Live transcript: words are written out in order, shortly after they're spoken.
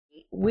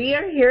we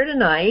are here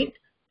tonight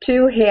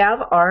to have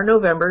our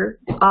November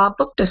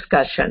book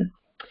discussion.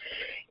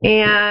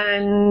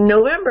 And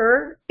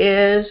November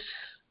is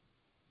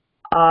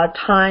a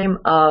time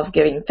of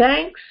giving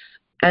thanks,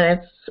 and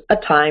it's a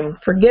time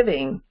for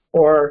giving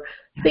or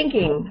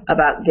thinking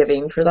about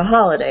giving for the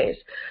holidays.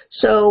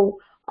 So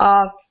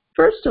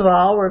first of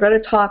all, we're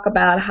going to talk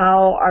about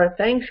how our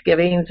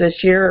Thanksgivings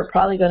this year are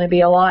probably going to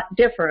be a lot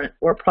different.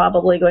 We're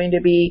probably going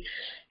to be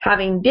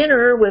having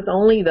dinner with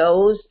only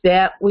those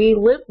that we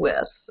live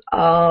with.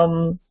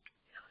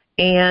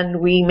 And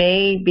we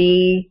may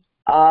be,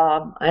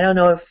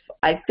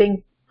 I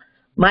think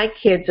my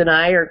kids and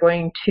I are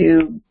going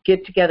to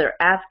get together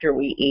after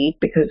we eat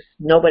because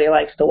nobody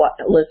likes to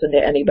listen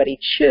to anybody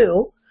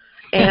chew.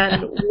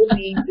 And we'll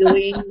be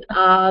doing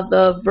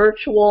the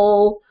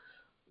virtual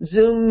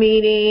Zoom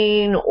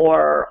meeting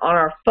or on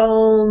our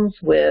phones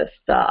with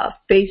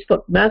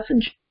Facebook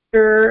Messenger.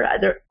 There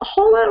are a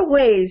whole lot of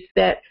ways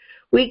that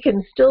we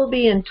can still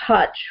be in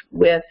touch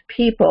with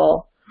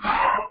people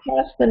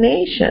across the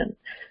nation.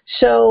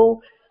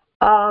 So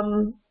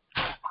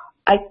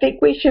I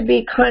think we should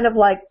be kind of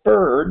like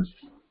birds,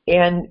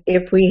 and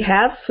if we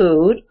have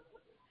food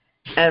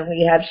and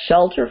we have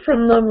shelter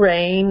from the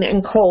rain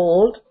and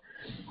cold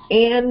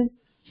and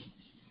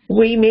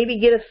we maybe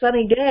get a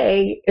sunny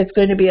day, it's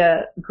going to be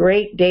a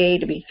great day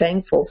to be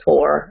thankful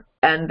for.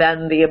 And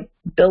then the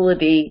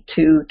ability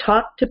to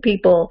talk to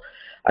people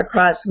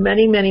across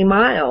many, many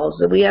miles.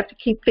 And we have to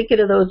keep thinking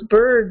of those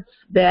birds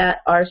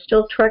that are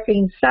still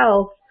trekking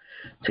south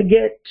to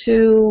get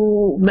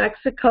to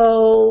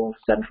Mexico,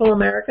 Central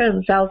America,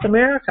 and South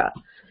America.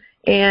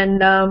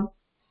 And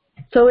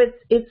so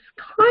it's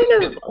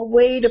kind of a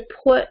way to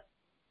put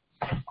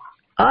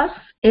us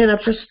in a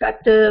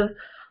perspective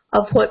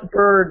of what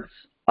birds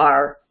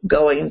are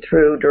going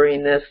through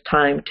during this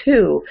time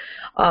too.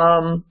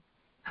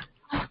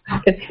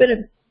 It's been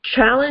a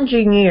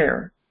challenging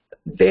year,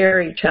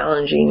 very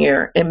challenging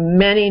year in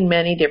many,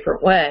 many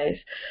different ways.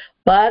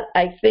 But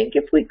I think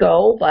if we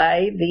go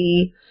by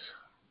the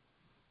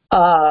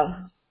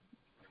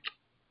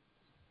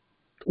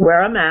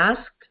wear a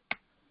mask,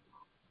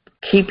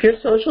 keep your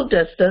social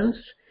distance,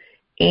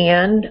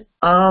 and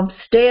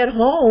stay at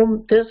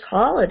home this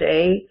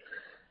holiday,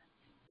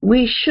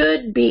 we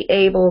should be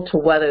able to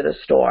weather the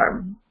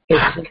storm.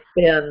 It's just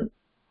been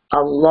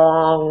a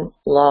long,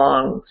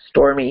 long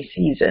stormy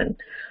season.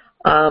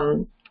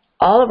 All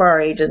of our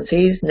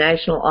agencies,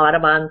 National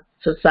Audubon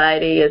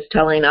Society is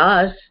telling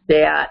us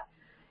that,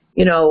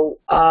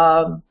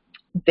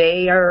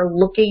 they are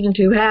looking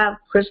to have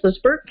Christmas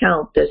bird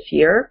count this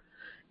year,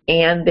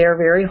 and they're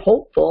very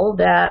hopeful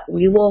that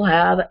we will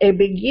have a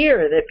big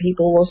year, that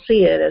people will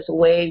see it as a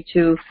way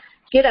to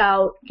get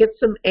out, get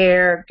some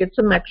air, get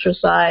some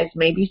exercise,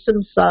 maybe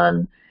some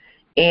sun,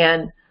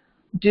 and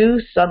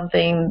do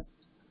something,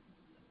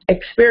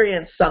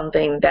 experience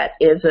something that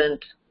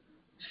isn't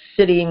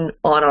sitting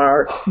on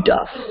our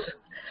duffs.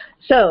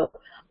 So,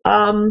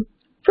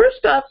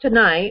 first off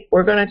tonight,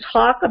 we're going to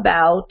talk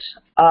about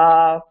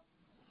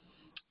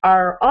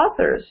our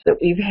authors that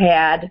we've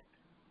had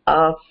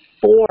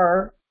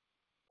for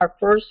our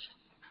first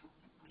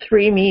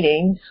 3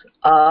 meetings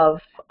of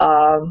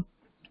the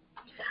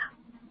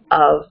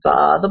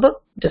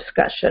book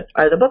discussion,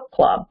 or the book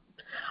club.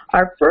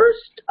 Our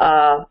first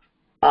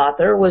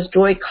author was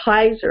Joy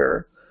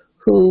Kaiser,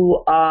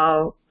 who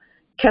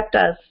kept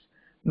us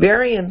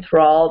very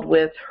enthralled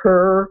with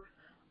her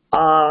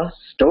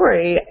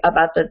story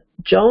about the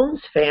Jones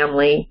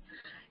family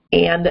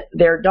and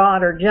their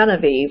daughter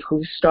Genevieve,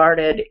 who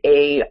started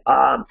a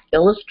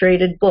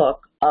illustrated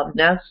book of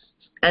nests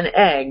and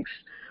eggs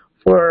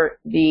for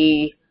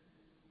the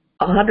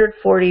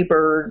 140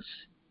 birds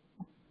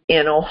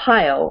in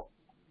Ohio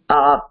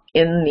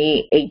in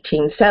the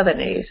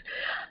 1870s.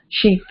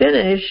 She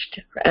finished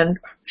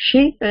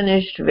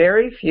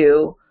very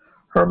few.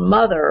 Her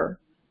mother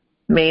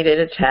made it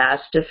a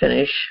task to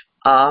finish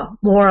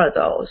more of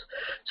those.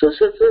 So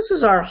since this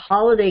is our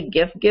holiday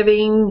gift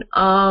giving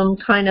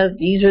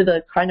these are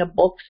the kind of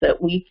books that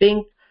we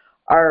think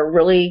are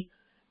really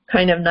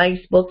kind of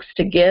nice books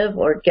to give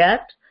or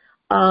get,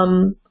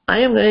 I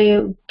am going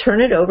to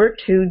turn it over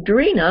to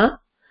Drina,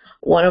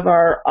 one of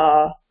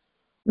our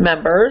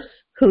members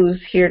who's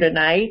here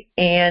tonight,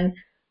 and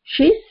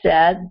she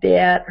said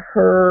that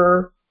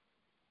her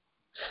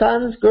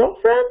son's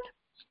girlfriend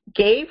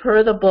gave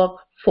her the book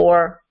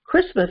for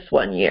Christmas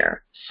one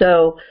year.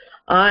 So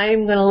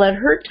I'm going to let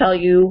her tell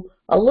you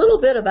a little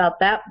bit about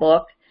that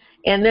book,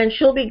 and then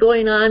she'll be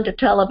going on to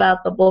tell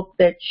about the book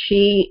that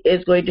she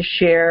is going to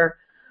share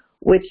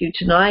with you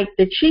tonight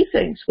that she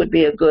thinks would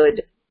be a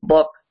good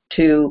book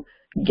to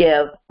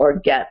give or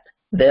get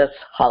this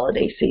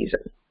holiday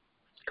season.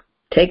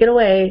 Take it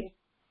away.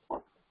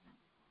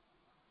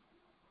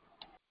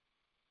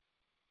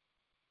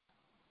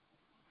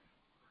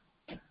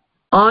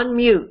 On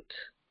mute.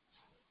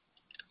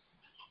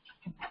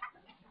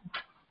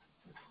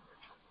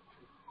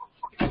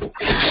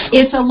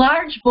 It's a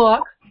large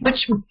book,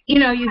 which, you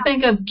know, you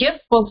think of gift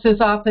books as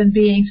often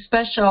being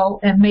special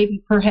and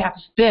maybe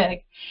perhaps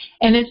big.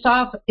 And it's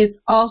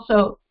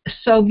also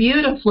so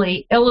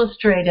beautifully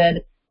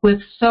illustrated with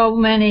so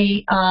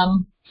many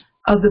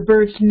of the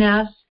bird's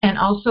nests and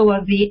also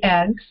of the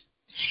eggs.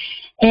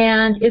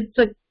 And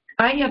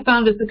I have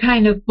found it's the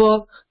kind of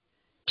book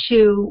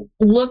to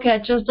look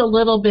at just a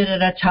little bit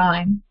at a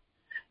time,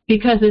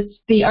 because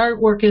the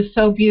artwork is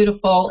so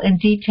beautiful and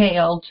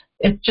detailed.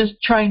 It's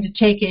just trying to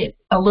take it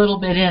a little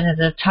bit in at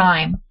a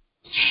time.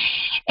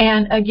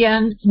 And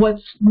again,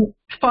 what's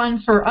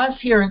fun for us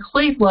here in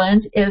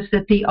Cleveland is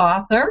that the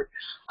author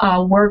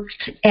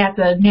worked at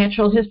the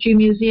Natural History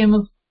Museum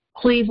of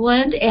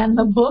Cleveland, and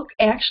the book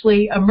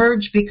actually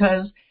emerged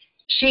because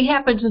she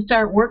happened to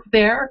start work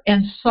there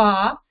and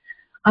saw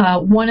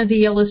one of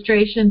the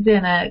illustrations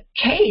in a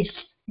case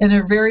in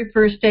her very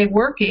first day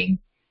working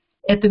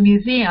at the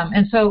museum.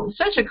 And so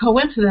such a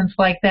coincidence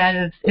like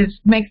that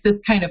makes this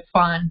kind of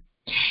fun.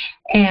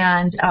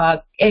 And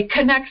it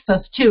connects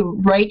us, too,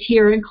 right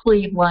here in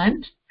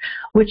Cleveland,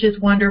 which is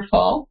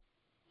wonderful.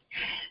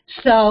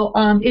 So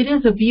it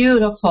is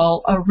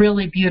a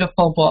really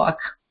beautiful book.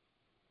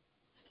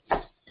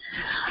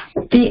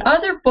 The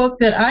other book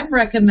that I'm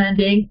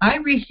recommending, I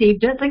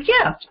received as a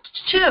gift,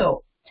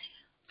 too,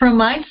 from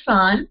my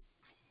son.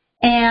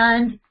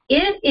 And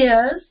it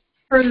is,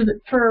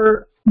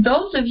 for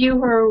those of you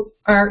who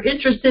are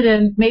interested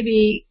in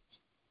maybe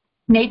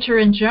nature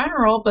in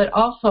general, but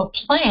also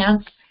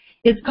plants,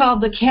 it's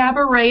called The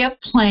Cabaret of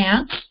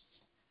Plants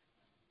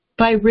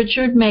by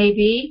Richard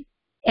Mabey.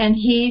 And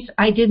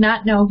I did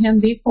not know him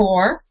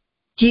before.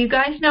 Do you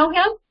guys know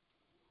him?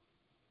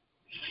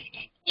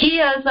 He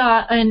is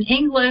an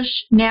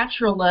English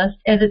naturalist,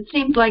 and it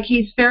seems like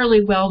he's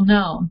fairly well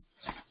known.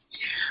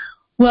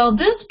 Well,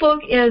 this book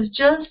is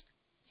just,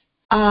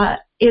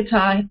 it's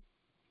a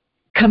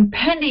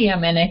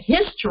compendium and a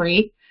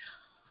history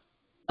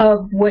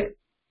of what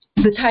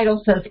the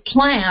title says,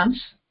 plants,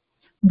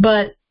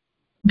 but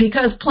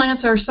because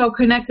plants are so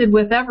connected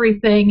with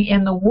everything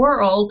in the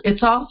world,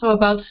 it's also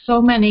about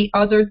so many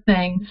other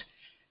things,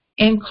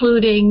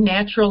 including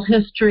natural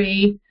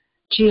history,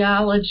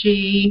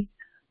 geology,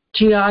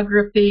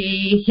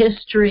 geography,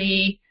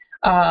 history,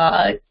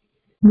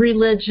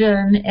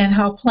 religion, and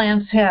how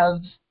plants have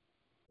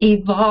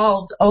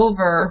evolved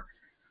over,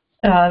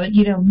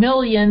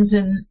 millions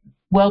and,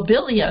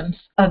 billions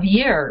of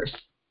years.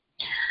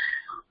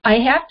 I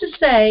have to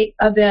say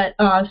that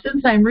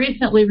since I'm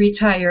recently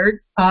retired,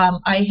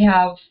 I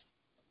have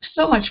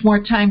so much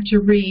more time to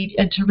read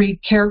and to read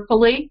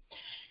carefully.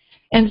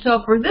 And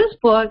so for this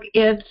book,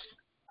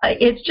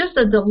 it's just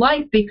a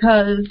delight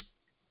because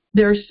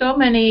there's so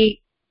many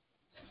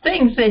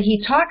things that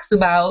he talks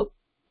about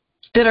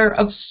that are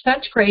of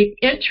such great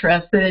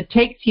interest that it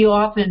takes you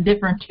off in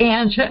different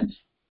tangents.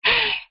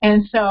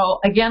 And so,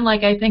 again,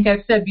 like I think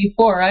I've said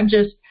before, I'm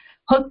just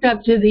hooked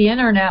up to the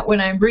internet when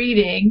I'm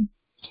reading,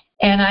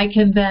 and I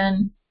can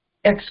then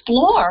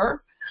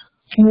explore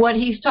what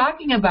he's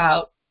talking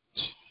about.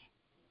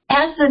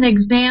 As an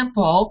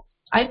example,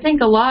 I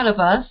think a lot of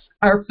us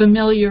are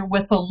familiar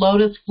with the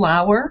lotus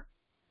flower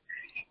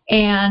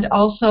and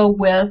also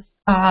with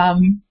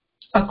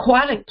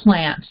aquatic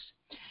plants.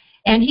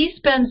 And he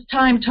spends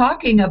time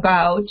talking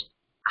about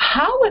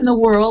how in the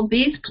world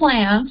these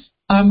plants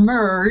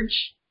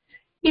emerge.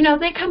 You know,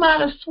 they come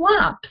out of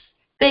swamps.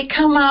 They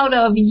come out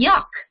of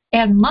yuck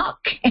and muck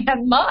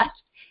and mud,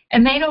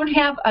 and they don't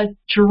have a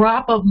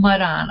drop of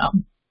mud on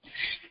them.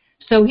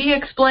 So he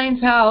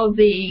explains how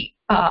the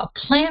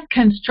plant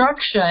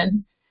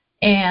construction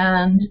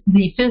and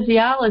the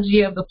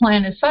physiology of the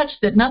plant is such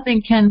that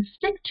nothing can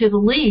stick to the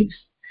leaves.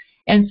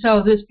 And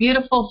so this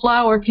beautiful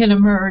flower can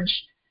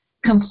emerge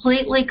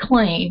completely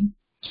clean.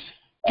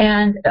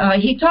 And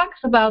he talks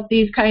about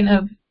these kind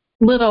of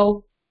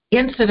little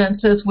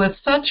incidences with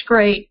such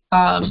great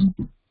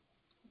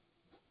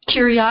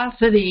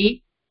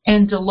curiosity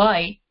and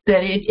delight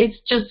that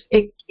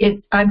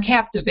I'm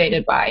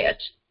captivated by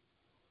it.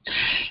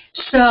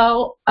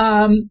 So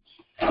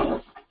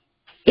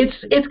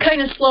it's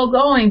kind of slow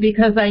going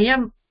because I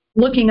am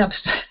looking up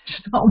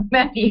so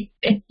many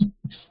things.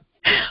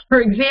 For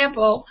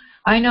example,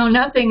 I know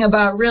nothing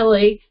about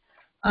really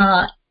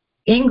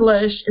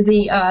English,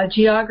 the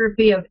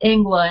geography of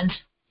England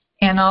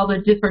and all the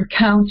different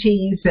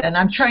counties, and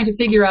I'm trying to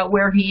figure out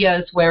where he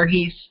is, where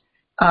he's,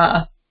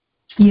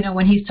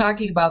 when he's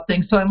talking about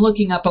things. So I'm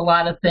looking up a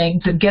lot of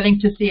things and getting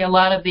to see a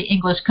lot of the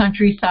English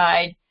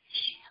countryside.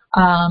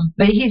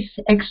 But he's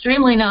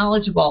extremely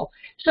knowledgeable.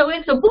 So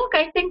it's a book,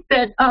 I think,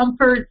 that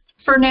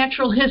for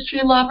natural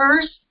history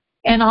lovers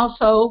and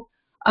also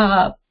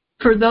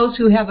for those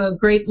who have a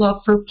great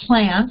love for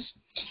plants.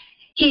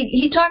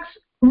 He talks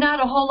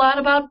not a whole lot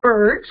about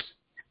birds,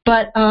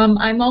 but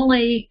I'm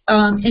only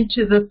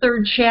into the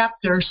third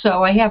chapter,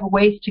 so I have a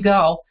ways to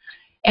go.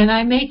 And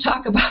I may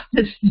talk about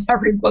this in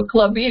every book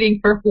club meeting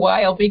for a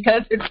while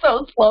because it's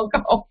so slow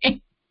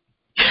going.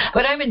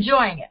 But I'm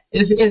enjoying it.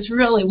 It's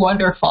really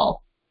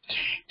wonderful.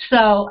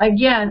 So,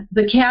 again,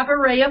 The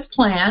Cabaret of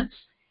Plants,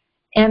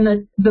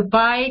 and the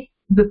by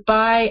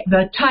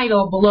the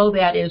title below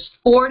that is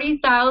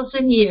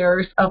 40,000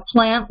 Years of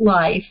Plant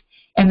Life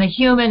and the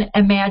Human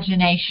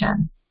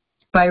Imagination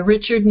by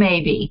Richard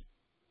Mabey.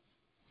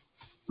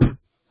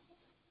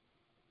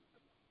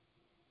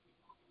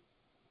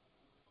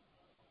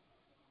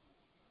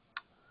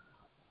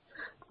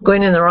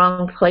 Going in the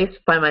wrong place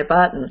by my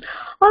button.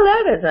 Oh,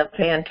 that is a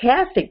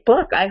fantastic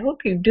book. I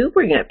hope you do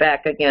bring it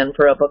back again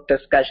for a book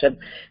discussion,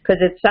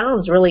 because it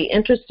sounds really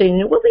interesting.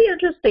 It will be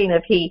interesting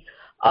if he,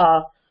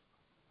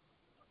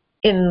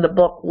 in the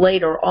book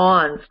later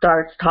on,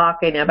 starts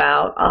talking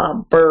about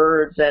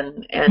birds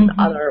and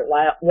other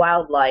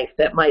wildlife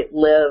that might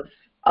live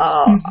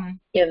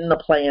in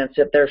the plants,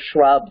 if they're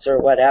shrubs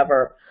or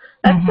whatever.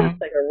 That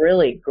sounds like a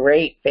really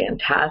great,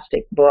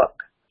 fantastic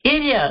book. It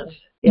is.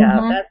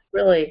 Yeah,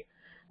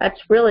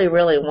 that's really,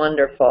 really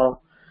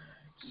wonderful.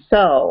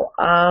 So,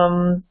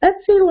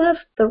 Betsy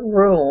left the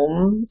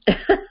room,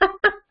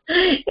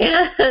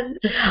 and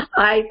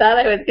I thought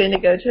I was going to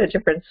go to a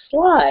different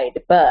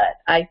slide, but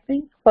I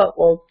think what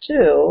we'll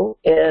do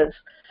is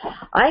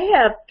I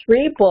have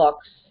 3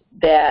 books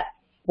that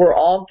were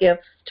all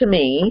gifts to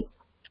me,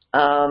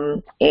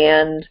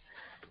 and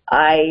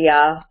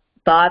I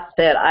thought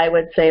that I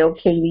would say,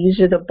 okay,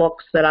 these are the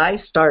books that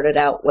I started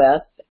out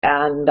with,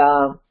 and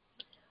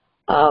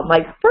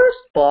my first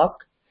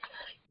book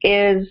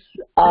is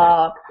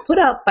put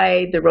out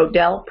by the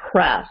Rodell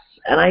Press.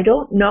 And I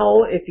don't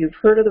know if you've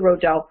heard of the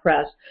Rodell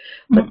Press,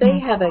 but they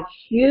have a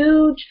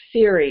huge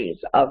series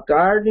of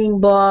gardening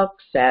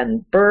books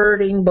and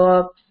birding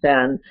books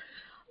and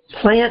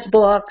plant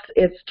books.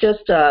 It's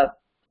just a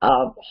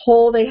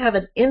whole, they have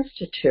an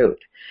institute.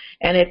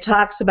 And it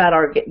talks about,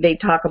 they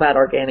talk about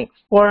organic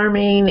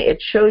farming.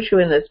 It shows you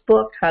in this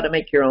book how to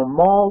make your own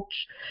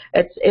mulch.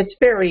 It's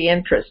very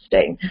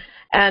interesting.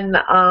 And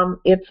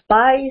it's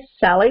by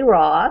Sally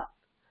Roth.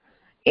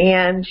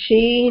 And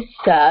she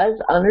says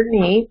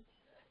underneath,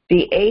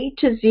 the A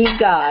to Z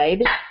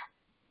guide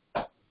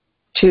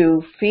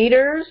to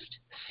feeders,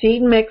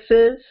 seed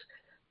mixes,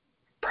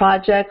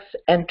 projects,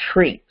 and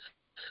treats.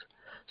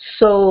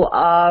 So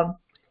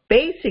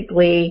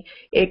basically,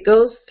 it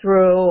goes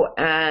through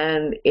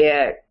and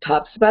it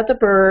talks about the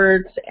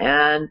birds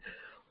and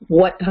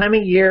what time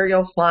of year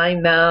you'll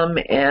find them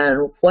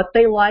and what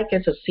they like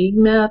as a seed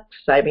mix.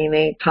 I mean,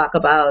 they talk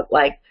about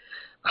like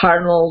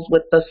cardinals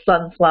with the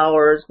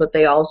sunflowers, but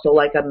they also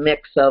like a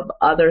mix of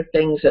other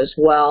things as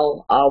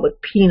well, with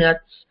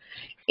peanuts.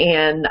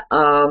 And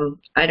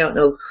I don't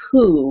know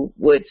who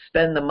would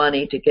spend the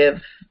money to give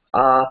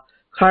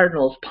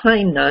cardinals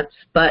pine nuts,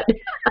 but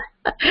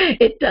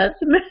it does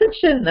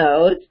mention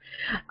those.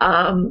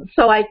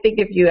 So I think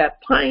if you have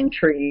pine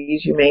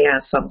trees, you may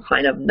have some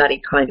kind of nutty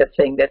kind of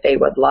thing that they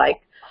would like.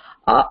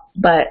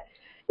 But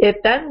it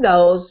then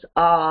goes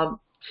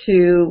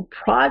to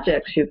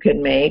projects you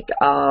can make.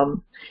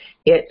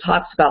 It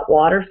talks about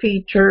water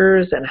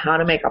features and how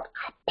to make a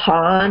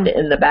pond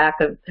in the back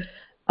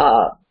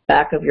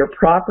of your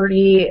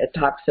property. It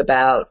talks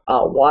about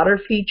water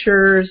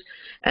features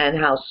and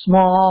how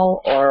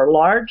small or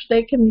large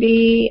they can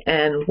be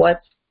and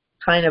what's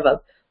kind of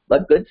a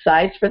good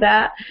size for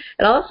that.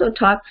 It also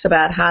talks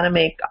about how to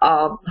make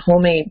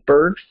homemade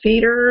bird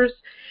feeders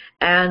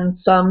and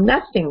some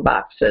nesting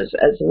boxes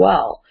as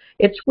well.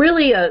 It's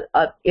really it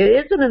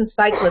is an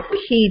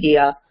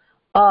encyclopedia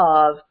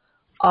of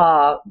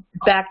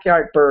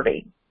backyard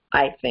birding,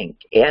 I think.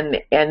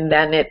 And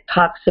then it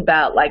talks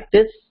about like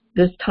this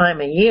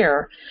time of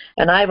year,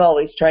 and I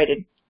always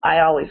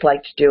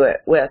like to do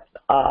it with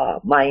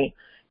my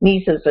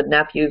nieces and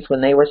nephews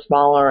when they were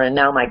smaller, and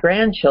now my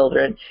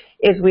grandchildren,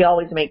 is we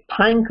always make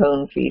pine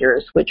cone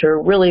feeders, which are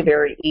really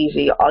very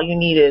easy. All you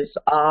need is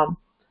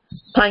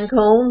pine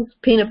cones,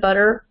 peanut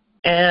butter,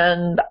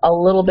 and a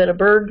little bit of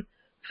bird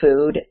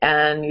food,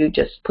 and you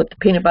just put the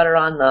peanut butter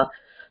on the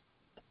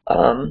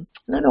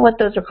I don't know what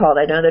those are called.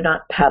 I know they're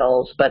not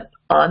petals, but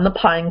on the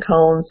pine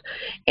cones,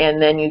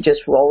 and then you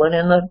just roll it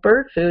in the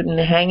bird food and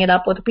hang it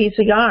up with a piece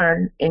of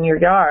yarn in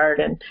your yard,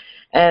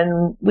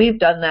 and we've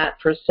done that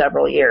for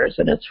several years,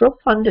 and it's real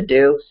fun to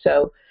do.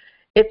 So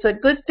it's a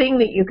good thing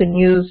that you can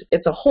use.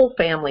 It's a whole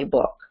family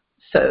book,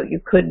 so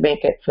you could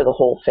make it for the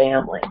whole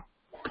family.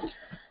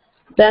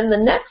 Then the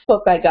next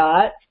book I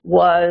got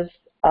was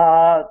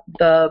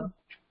the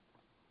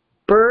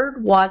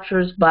Bird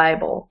Watcher's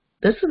Bible.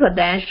 This is a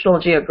National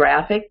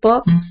Geographic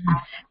book,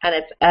 and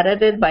it's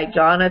edited by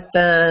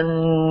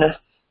Jonathan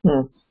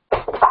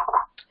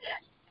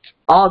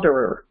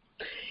Alderer.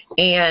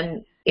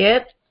 And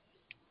it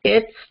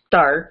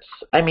starts,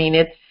 I mean,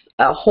 it's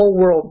a whole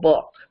world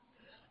book.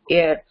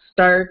 It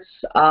starts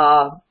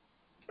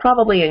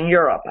probably in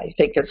Europe, I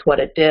think is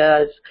what it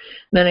does.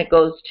 Then it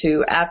goes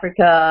to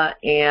Africa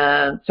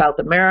and South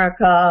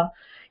America.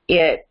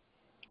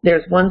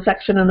 There's one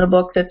section in the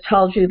book that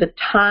tells you the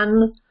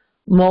 10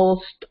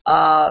 most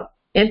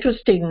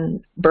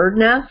interesting bird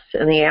nests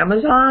in the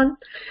Amazon.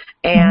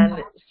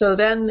 And so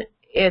then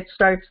it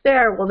starts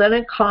there. Well, then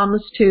it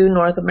comes to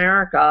North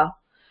America,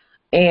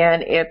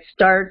 and it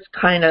starts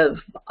kind of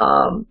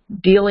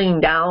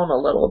dealing down a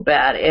little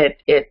bit.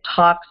 It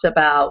talks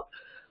about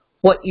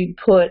what you'd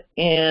put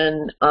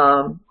in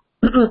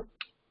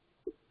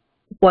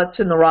what's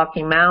in the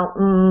Rocky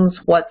Mountains,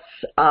 what's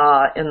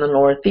in the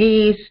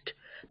Northeast,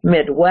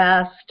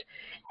 Midwest,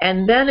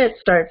 and then it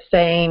starts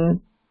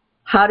saying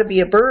how to be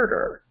a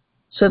birder.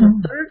 So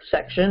the third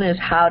section is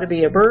how to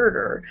be a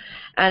birder,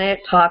 and it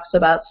talks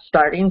about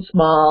starting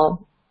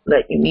small,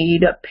 that you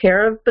need a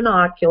pair of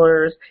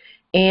binoculars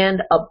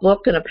and a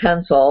book and a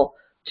pencil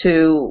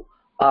to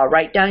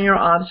write down your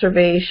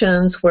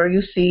observations, where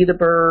you see the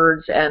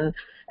birds, and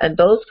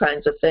those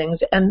kinds of things.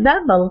 And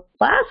then the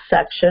last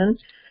section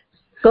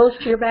goes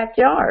to your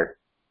backyard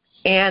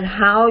and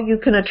how you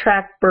can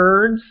attract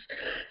birds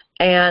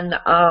and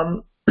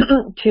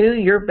to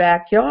your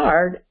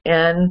backyard,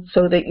 and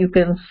so that you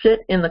can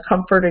sit in the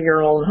comfort of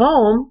your own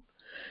home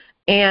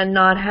and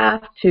not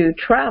have to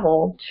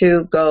travel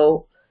to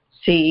go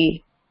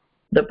see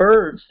the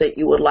birds that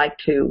you would like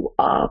to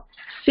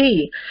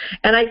see.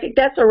 And I think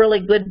that's a really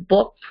good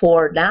book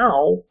for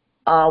now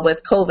with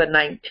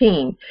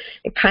COVID-19.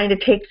 It kind of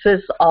takes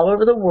us all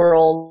over the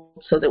world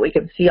so that we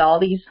can see all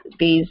these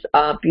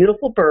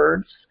beautiful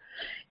birds.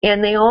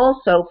 And they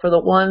also, for the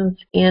ones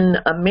in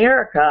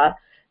America,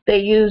 they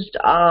used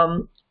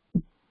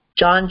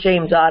John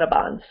James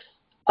Audubon's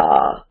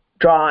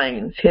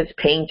drawings, his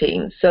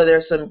paintings. So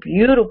there's some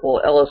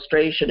beautiful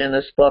illustration in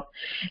this book.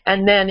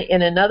 And then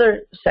in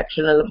another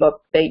section of the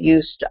book, they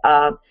used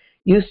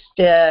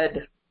Eustace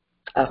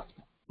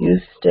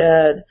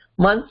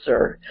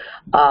Munzer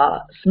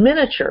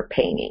miniature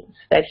paintings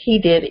that he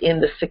did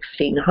in the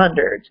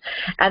 1600s.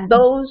 And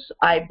those,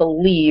 I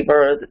believe,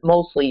 are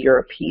mostly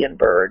European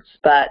birds.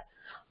 But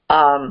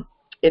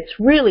it's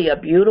really a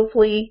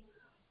beautifully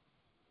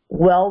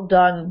well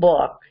done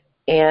book,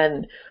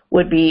 and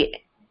would be,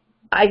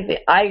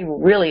 I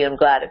really am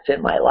glad it's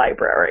in my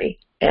library.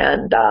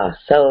 And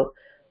so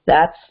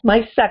that's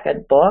my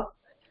second book.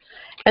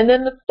 And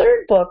then the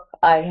third book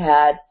I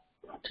had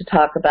to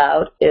talk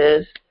about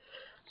is,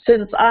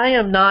 since I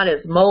am not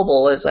as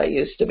mobile as I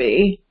used to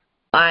be,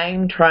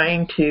 I'm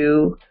trying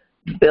to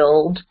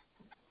build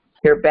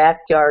your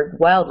backyard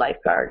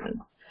wildlife garden.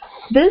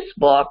 This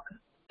book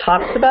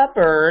talks about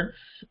birds,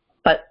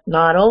 but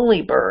not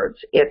only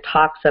birds. It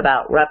talks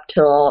about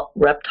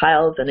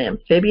reptiles and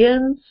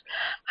amphibians,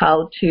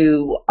 how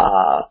to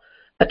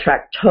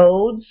attract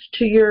toads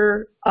to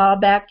your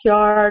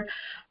backyard,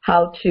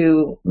 how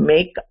to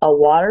make a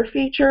water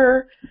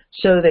feature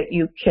so that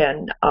you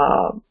can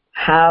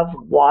have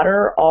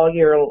water all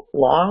year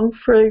long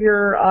for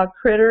your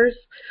critters.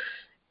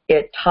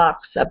 It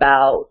talks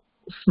about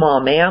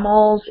small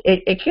mammals.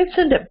 It gets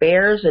into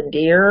bears and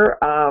deer.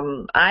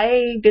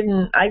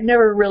 I've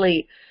never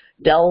really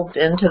delved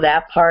into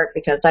that part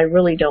because I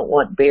really don't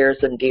want bears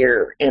and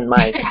deer in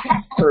my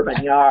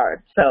urban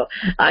yard. So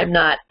I'm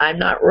not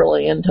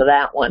really into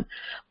that one.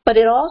 But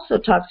it also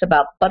talks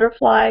about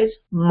butterflies,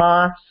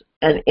 moths,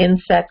 and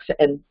insects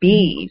and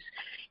bees.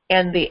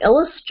 And the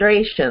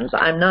illustrations,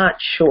 I'm not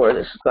sure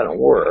this is going to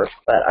work,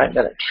 but I'm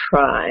going to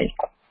try.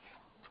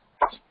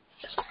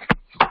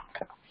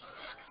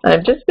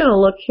 I'm just going to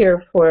look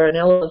here for an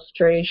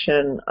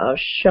illustration of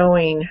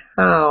showing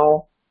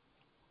how.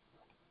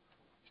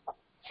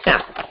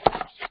 Yeah,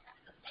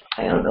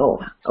 I don't know.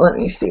 Let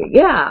me see.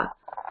 Yeah.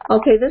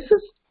 Okay, this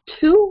is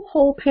 2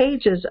 whole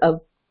pages of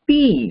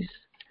bees.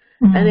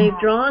 And they've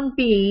drawn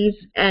bees,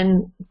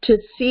 and to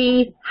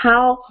see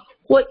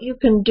what you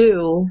can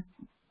do,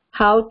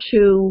 how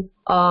to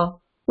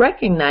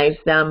recognize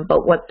them,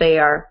 but what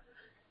they're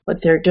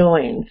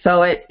doing.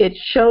 So it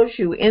shows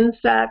you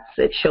insects,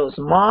 it shows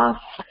moths,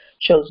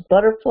 shows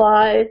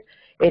butterflies,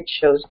 it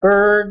shows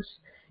birds,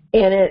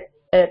 and it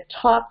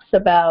talks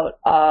about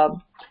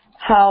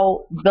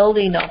how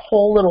building a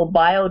whole little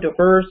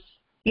biodiverse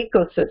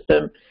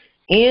ecosystem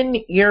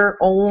in your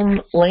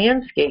own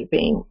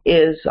landscaping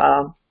is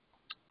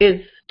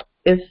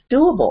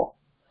doable.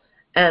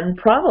 And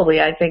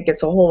probably I think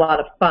it's a whole lot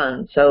of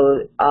fun.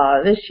 So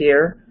this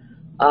year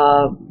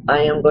I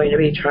am going to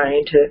be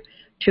trying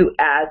to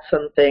add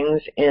some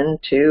things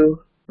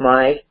into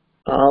my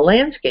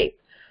landscape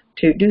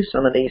to do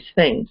some of these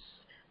things.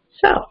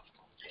 So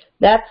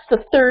that's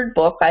the third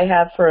book I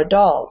have for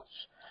adults.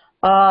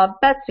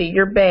 Betsy,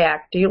 you're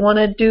back. Do you want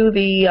to do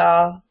the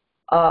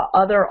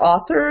other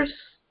authors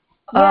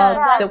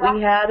that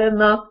we had in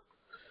the...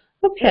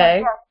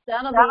 Okay.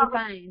 That'll be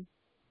fine.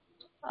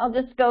 I'll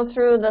just go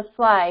through the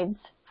slides.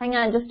 Hang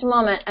on just a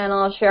moment, and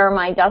I'll share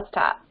my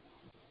desktop.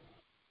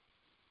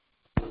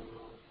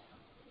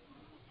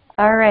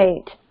 All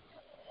right.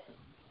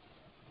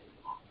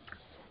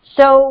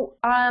 So,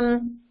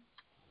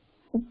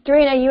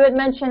 Dorina, you had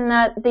mentioned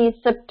that the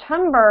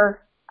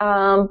September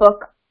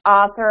book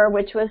author,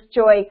 which was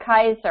Joy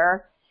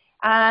Kaiser,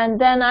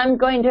 and then I'm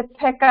going to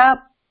pick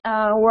up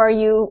where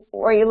you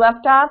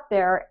left off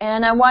there,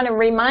 and I want to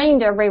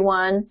remind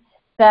everyone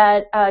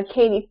that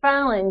Katie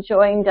Fallon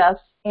joined us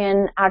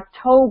in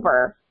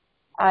October,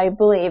 I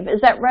believe. Is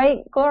that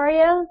right,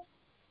 Gloria?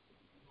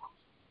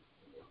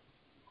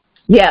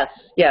 Yes,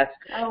 yes.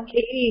 Oh.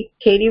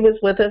 Katie was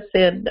with us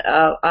in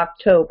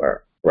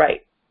October,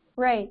 right.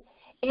 Right.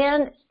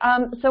 And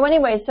so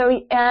anyway,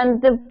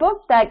 and the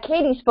book that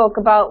Katie spoke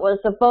about was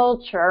The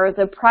Vulture,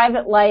 The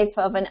Private Life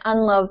of an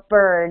Unloved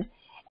Bird.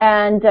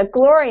 And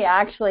Gloria,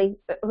 actually,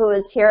 who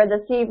is here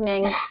this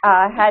evening,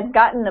 had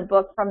gotten the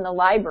book from the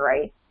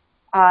library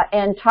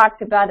and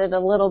talked about it a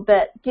little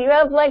bit. Do you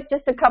have, like,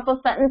 just a couple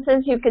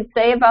sentences you could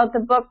say about the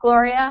book,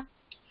 Gloria?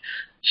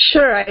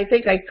 Sure, I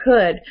think I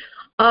could.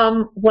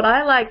 What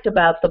I liked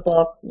about the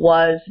book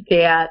was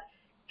that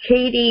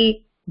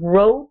Katie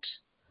wrote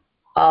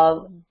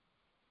a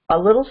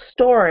little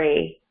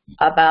story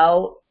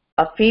about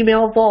a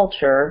female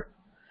vulture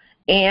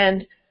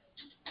and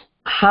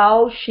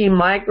how she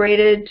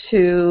migrated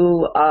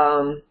to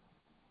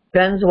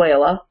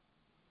Venezuela,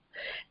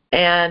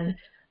 and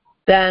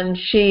then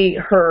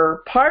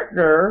her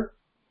partner,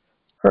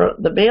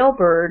 the male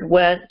bird,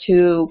 went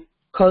to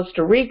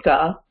Costa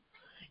Rica,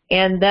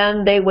 and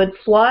then they would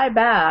fly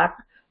back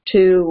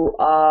to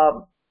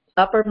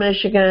Upper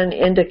Michigan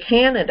into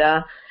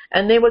Canada,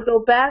 and they would go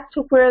back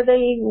to where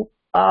they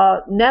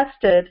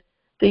nested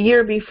the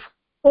year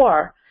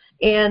before.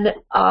 And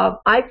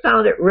I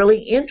found it really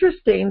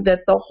interesting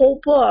that the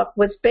whole book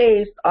was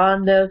based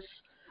on this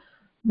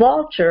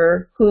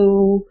vulture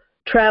who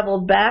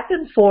traveled back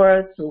and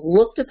forth,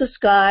 looked at the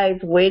skies,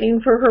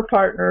 waiting for her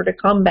partner to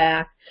come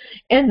back,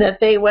 and that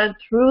they went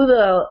through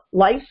the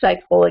life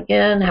cycle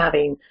again,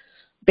 having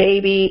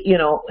baby,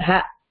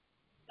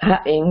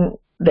 having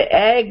the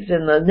eggs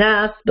in the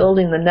nest,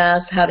 building the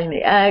nest, having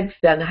the eggs,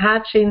 then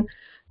hatching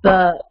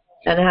and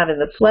having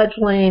the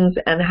fledglings,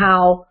 and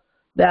how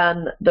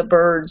then the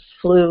birds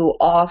flew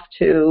off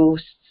to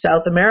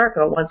South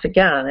America once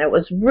again. It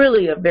was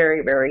really a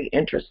very, very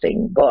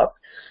interesting book,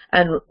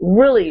 and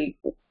really,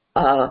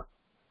 I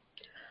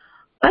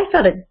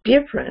thought a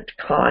different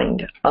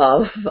kind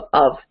of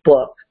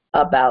book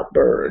about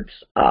birds.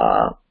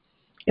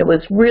 It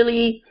was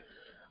really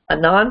a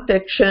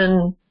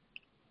nonfiction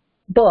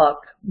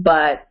book,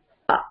 but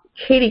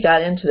Katie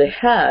got into the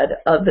head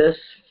of this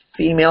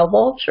female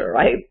vulture.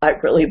 I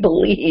really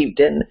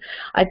believed, and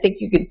I think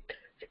you could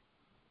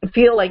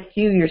feel like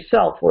you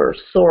yourself were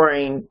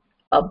soaring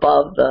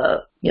above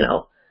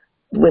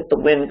with the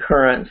wind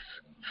currents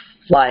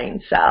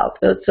flying south.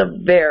 It's a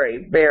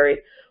very,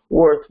 very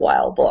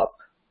worthwhile book.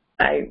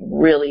 I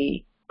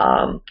really,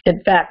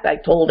 in fact, I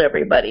told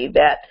everybody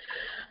that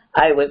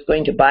I was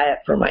going to buy it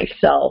for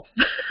myself,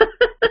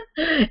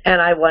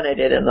 and I wanted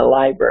it in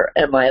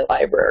my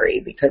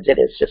library, because it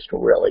is just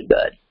really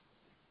good.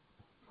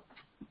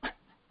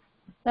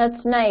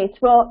 That's nice.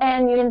 Well,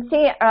 and you can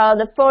see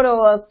the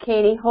photo of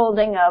Katie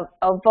holding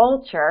a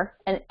vulture,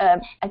 and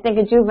I think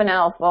a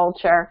juvenile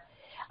vulture.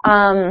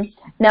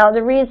 Now,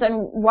 the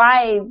reason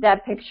why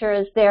that picture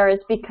is there is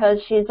because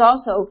she's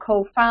also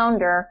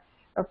co-founder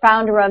or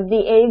founder of the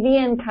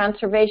Avian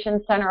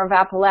Conservation Center of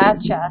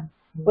Appalachia,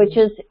 which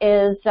is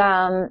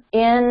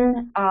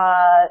in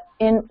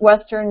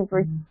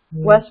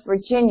West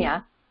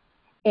Virginia,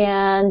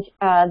 and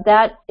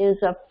that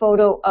is a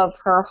photo of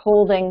her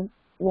holding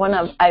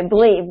I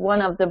believe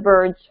one of the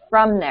birds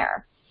from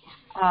there,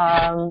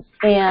 and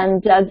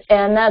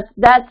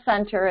that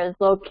center is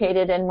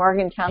located in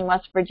Morgantown,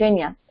 West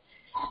Virginia.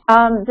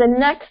 The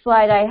next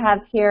slide I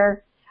have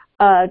here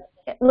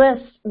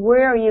lists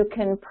where you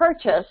can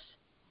purchase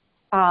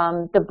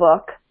the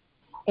book,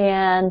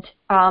 and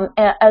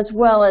as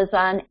well as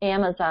on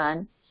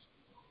Amazon.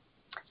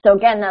 So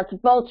again, that's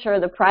Vulture,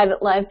 The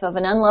Private Life of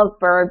an Unloved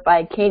Bird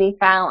by Katie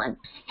Fallon.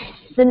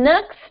 The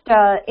next,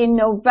 in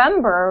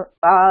November,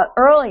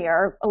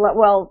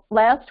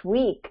 last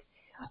week,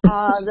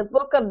 the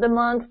Book of the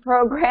Month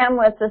program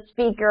with the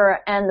speaker,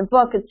 and the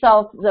book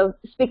itself, the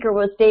speaker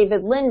was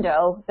David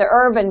Lindo, the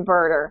urban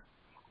birder.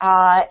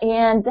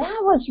 And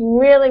that was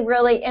really,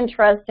 really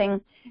interesting.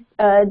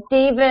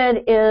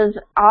 David is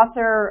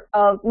author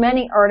of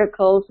many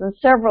articles and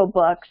several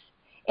books,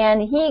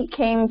 and he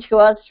came to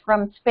us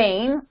from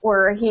Spain,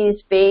 where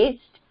he's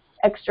based,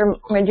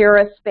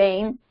 Extremadura,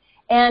 Spain,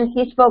 and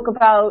he spoke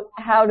about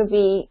how to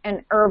be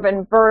an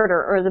urban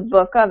birder, or the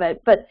book of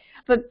it. But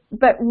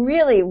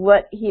really,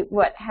 what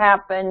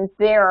happened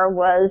there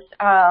was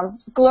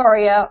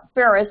Gloria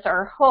Ferris,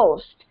 our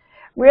host,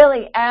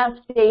 really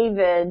asked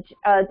David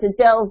to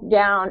delve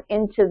down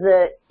into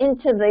the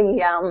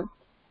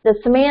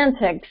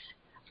semantics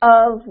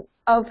of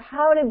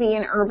how to be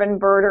an urban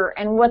birder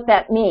and what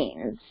that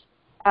means.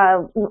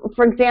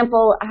 For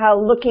example, how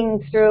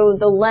looking through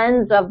the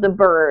lens of the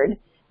bird,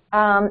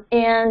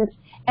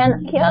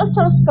 and he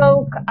also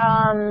spoke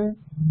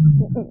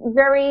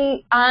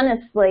very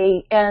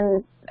honestly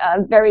and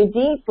very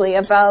deeply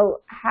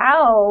about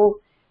how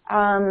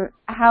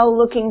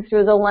looking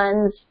through the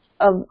lens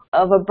of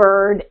a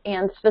bird,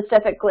 and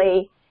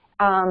specifically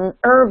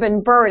urban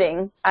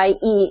birding,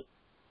 i.e.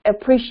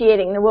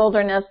 appreciating the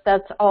wilderness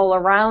that's all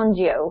around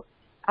you.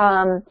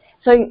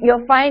 So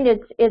you'll find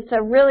it's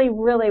a really,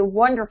 really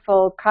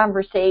wonderful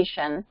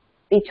conversation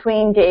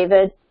between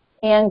David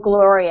and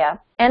Gloria.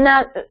 And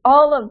that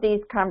all of these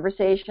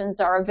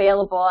conversations are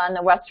available on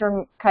the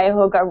Western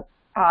Cuyahoga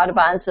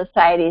Audubon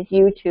Society's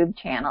YouTube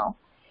channel.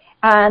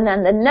 And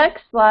then the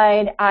next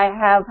slide, I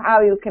have how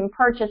you can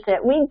purchase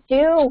it. We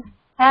do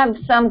have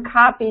some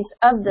copies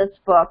of this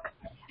book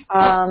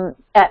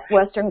at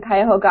Western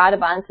Cuyahoga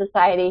Audubon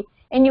Society,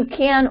 and you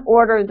can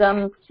order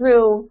them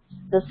through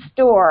the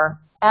store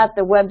at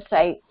the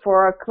website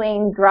for a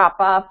clean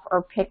drop-off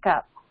or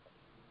pickup.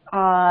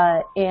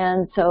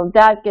 And so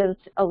that gives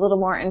a little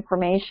more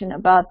information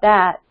about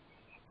that.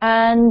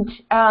 And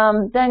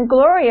then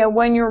Gloria,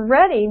 when you're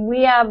ready,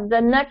 we have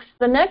the next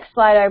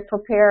slide I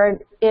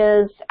prepared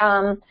is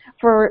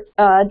for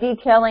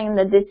detailing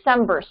the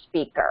December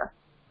speaker.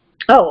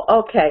 Oh,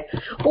 okay.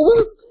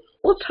 Well,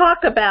 we'll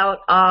talk about.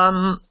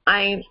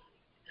 I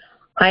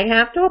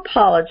have to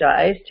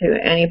apologize to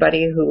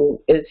anybody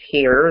who is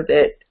here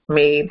that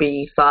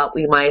maybe thought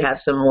we might have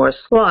some more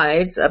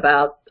slides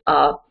about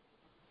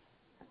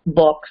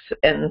books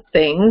and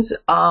things,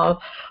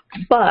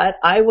 but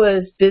I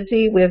was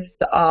busy with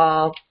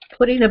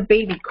putting a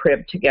baby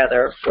crib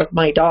together with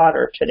my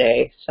daughter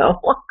today,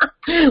 so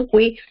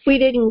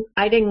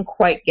I didn't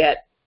quite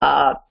get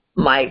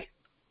my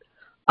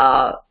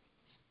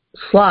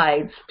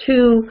slides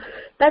to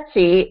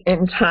Betsy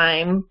in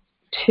time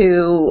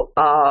to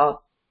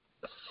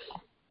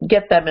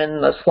get them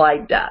in the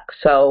slide deck.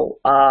 So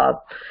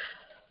first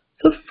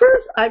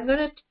I'm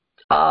going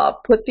to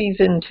put these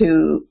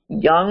into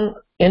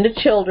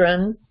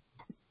children,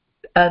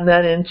 and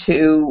then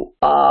into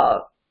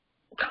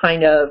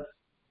kind of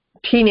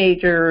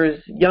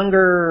teenagers,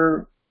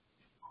 younger,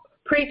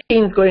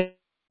 preteens going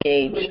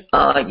age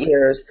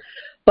years.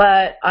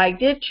 But I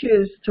did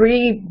choose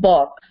 3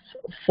 books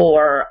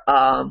for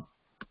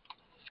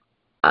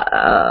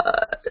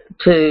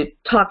to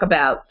talk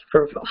about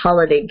for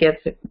holiday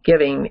gift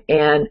giving,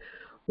 and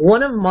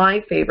one of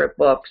my favorite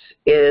books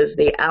is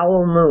The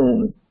Owl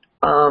Moon.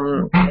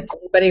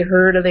 Anybody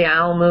heard of The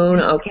Owl Moon?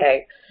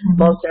 Okay.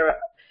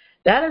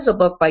 That is a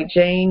book by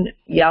Jane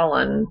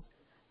Yellen,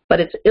 but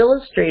it's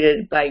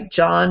illustrated by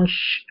John,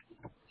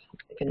 I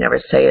can never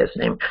say his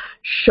name,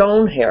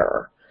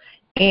 Schoenherr.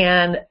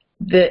 And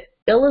the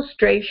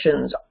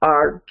illustrations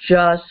are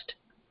just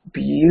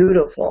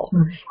beautiful.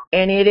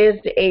 And it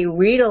is a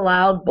read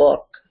aloud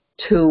book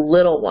to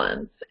little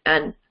ones.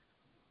 And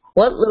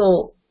what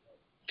little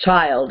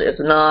child is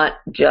not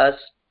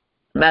just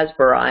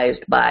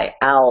mesmerized by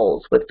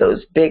owls with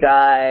those big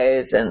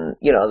eyes, and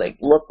they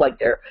look like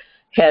their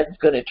head's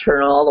going to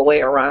turn all the way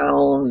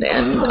around,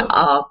 and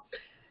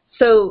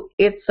so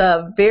it's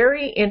a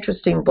very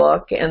interesting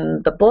book.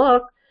 And the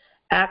book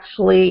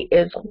actually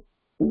is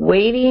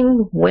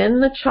waiting when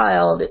the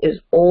child is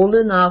old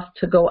enough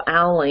to go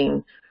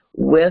owling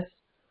with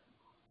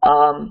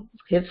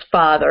his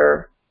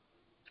father.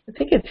 I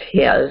think it's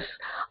his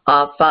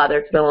father.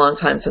 It's been a long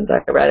time since I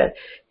read it.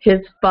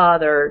 His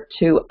father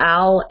to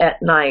owl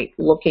at night,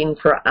 looking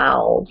for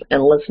owls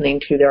and listening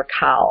to their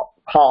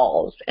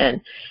calls,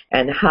 and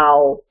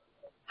how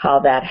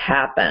that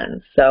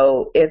happens.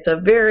 So it's a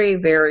very,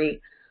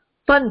 very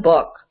fun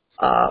book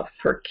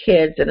for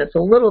kids, and it's a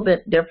little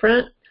bit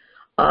different,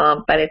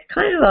 but it's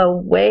kind of a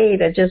way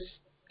to just,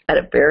 at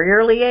a very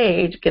early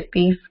age, get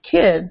these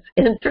kids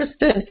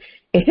interested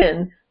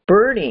in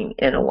birding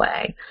in a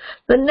way.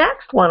 The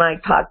next one I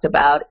talked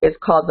about is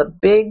called The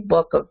Big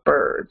Book of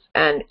Birds,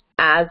 and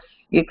as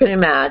you can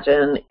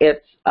imagine,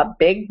 it's a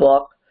big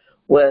book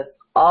with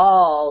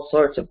all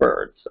sorts of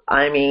birds.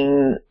 I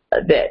mean,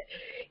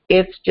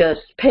 it's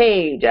just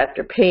page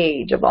after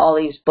page of all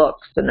these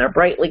books, and they're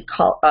brightly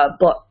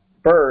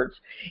birds,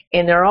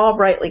 and they're all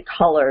brightly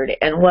colored.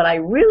 And what I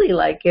really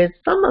like is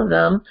some of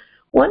them,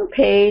 one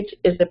page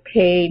is a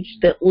page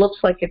that looks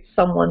like it's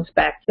someone's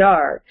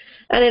backyard,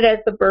 and it has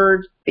the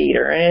bird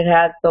feeder, and it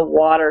has the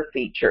water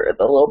feature,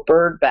 the little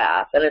bird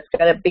bath, and it's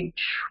got a big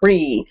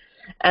tree.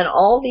 And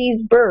all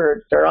these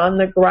birds, they're on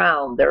the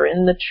ground, they're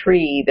in the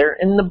tree, they're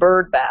in the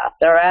bird bath,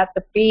 they're at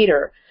the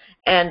feeder.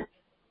 And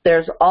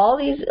there's all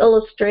these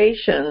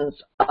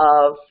illustrations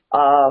of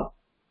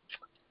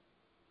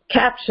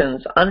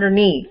captions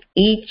underneath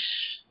each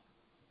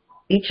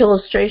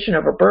illustration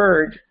of a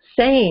bird,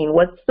 saying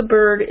what the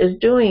bird is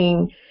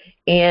doing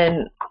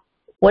and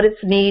what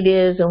its need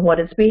is and what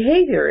its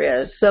behavior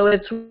is. So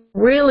it's a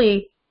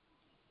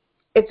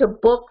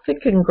book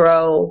that can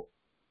grow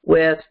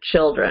with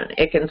children.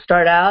 It can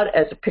start out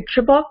as a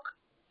picture book,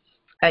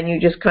 and you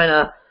just kind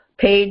of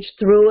page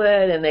through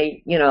it, and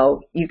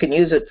you can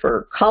use it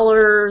for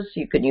colors,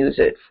 you can use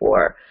it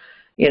for,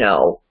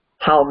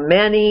 how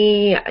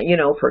many,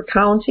 for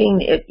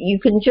counting. You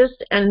can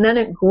just, and then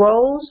it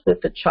grows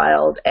with the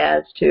child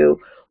as to,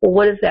 well,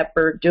 what is that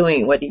bird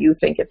doing? What do you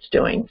think it's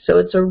doing? So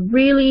it's a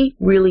really,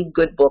 really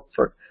good book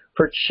for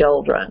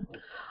children.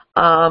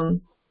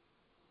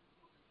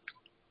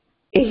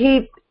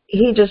 He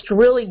just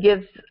really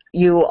gives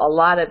you a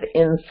lot of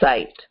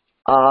insight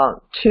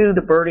to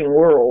the birding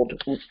world,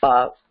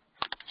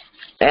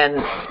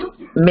 and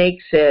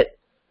makes it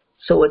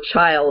so a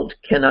child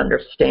can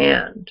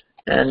understand.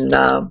 And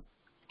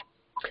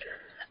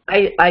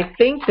I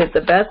think that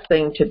the best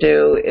thing to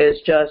do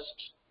is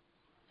just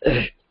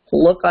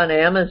look on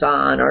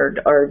Amazon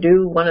or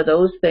do one of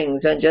those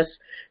things and just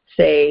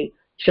say,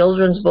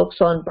 children's books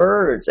on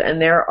birds, and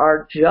there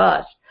are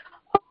just,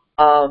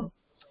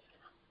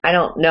 I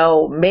don't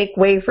know, Make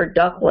Way for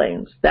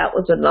Ducklings. That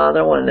was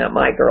another one that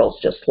my girls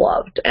just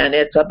loved. And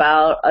it's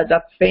about a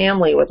duck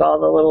family with all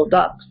the little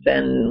ducks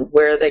and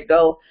where they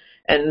go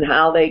and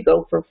how they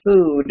go for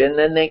food. And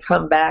then they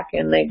come back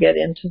and they get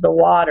into the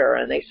water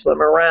and they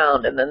swim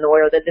around. And then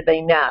where do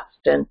they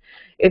nest? And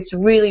it's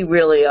really,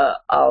 really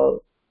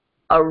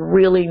a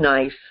really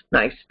nice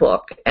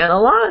book. And a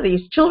lot of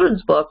these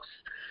children's books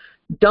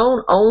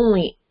don't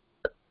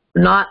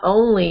not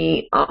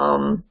only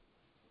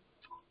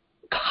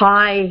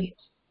tie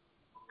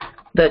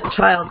the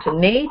child to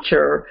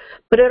nature,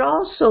 but it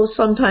also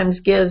sometimes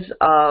gives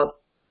a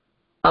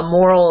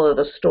moral of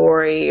the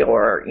story,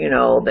 or, you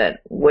know,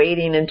 that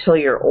waiting until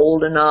you're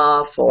old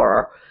enough,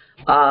 or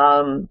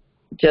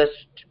just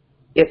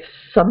if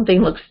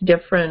something looks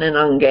different and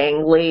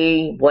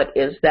ungangly, what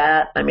is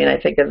that? I mean, I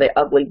think of the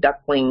ugly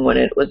duckling when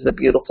it was the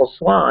beautiful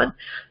swan.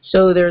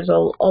 So there's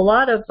a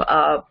lot of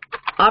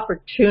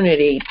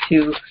opportunity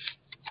to,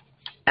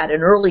 at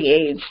an early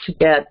age, to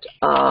get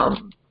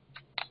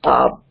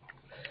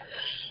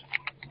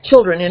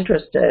children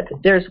interested.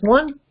 There's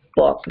one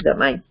book that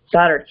my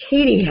daughter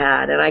Katie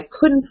had, and I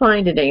couldn't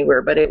find it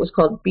anywhere, but it was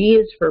called B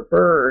is for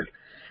Bird,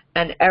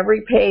 and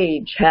every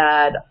page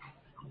had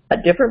a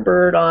different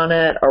bird on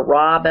it, a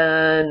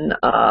robin,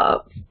 a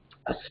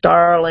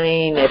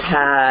starling, it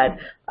had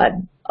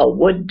a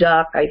wood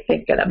duck, I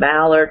think, and a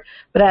mallard,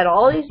 but it had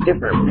all these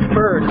different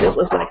birds. It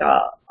was like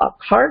a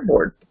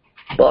cardboard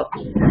book,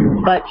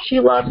 but she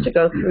loved to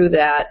go through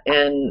that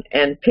and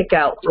pick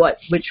out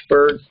which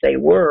birds they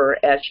were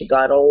as she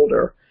got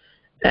older,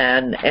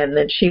 and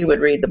then she would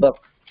read the book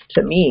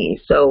to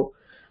me. So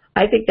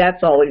I think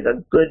that's always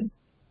a good,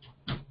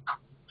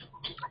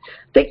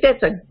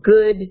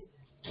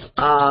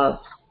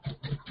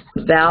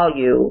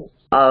 value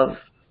of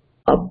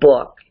a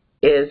book,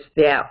 is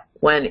that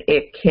when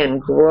it can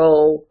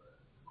grow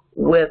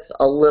with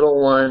a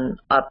little one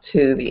up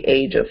to the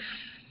age of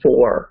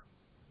 4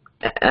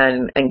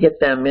 and get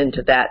them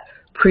into that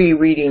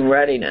pre-reading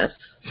readiness.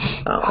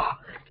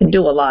 Can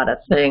do a lot of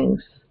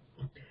things.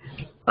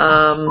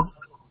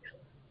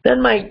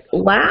 Then my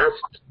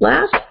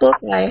last book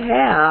I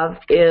have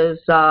is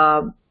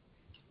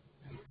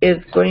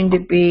going to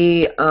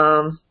be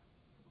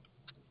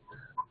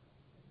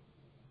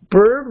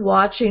Bird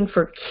Watching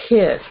for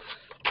Kids,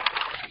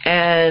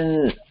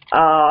 and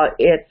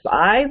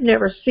I've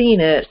never seen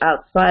it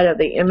outside of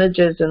the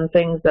images and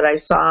things that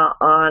I saw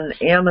on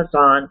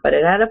Amazon, but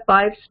it had a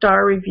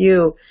 5-star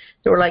review.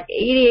 There were like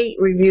 88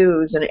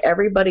 reviews, and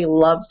everybody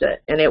loved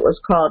it. And it was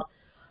called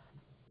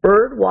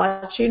Bird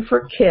Watching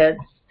for Kids,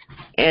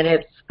 and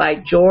it's by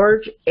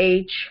George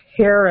H.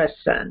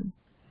 Harrison.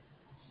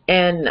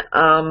 And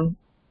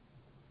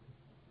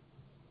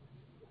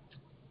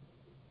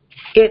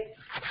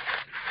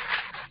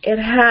it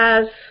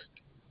has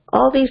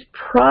all these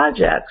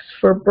projects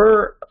for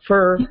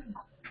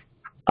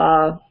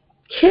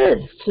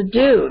kids to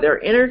do.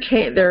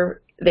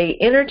 They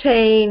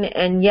entertain,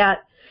 and yet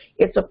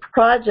it's a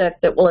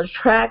project that will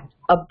attract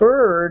a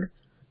bird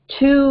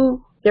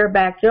to their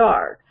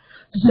backyard.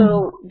 Mm-hmm.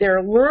 So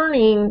they're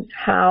learning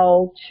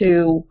how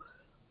to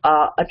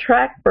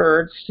attract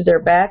birds to their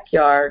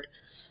backyard,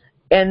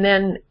 and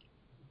then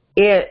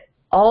it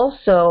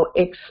also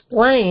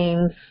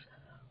explains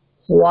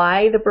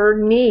why the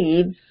bird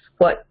needs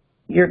what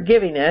you're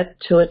giving it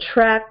to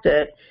attract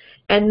it.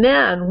 And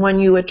then when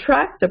you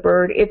attract the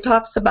bird, it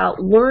talks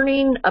about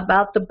learning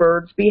about the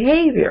bird's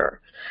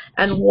behavior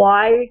and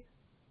why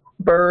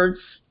birds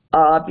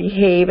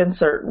behave in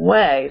certain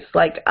ways.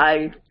 Like,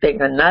 I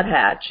think a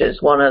nuthatch is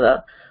one of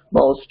the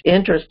most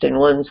interesting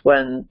ones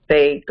when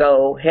they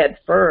go head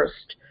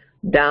first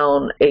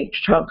down a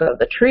trunk of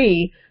the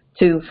tree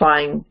to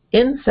find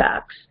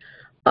insects.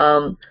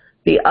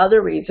 The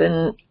other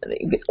reason,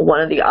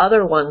 one of the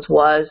other ones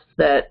was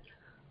that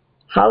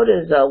how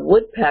does a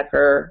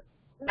woodpecker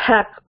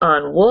peck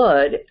on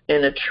wood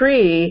in a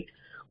tree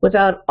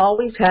without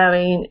always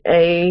having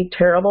a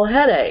terrible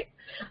headache?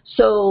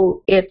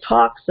 So it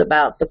talks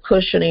about the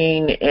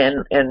cushioning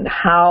and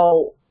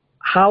how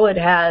it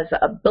has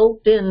a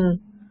built-in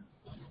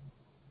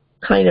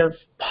kind of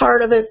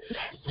part of its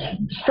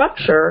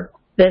structure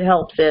that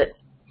helps it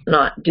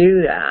not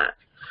do that.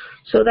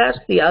 So that's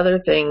the other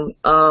thing.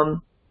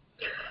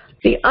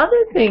 The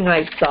other thing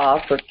I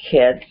saw for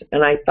kids,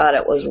 and I thought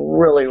it was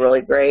really,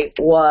 really great,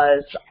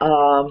 was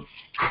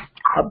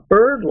a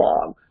bird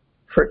log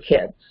for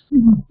kids.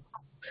 Mm-hmm.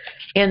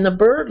 In the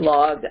bird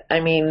log,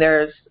 I mean,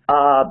 there's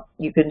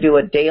you can do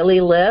a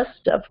daily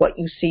list of what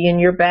you see in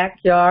your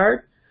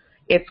backyard.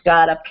 It's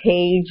got a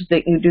page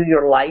that you do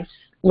your life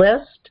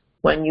list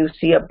when you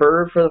see a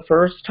bird for the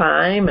first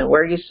time and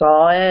where you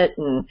saw it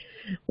and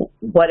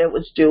what it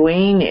was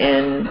doing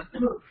and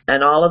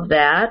all of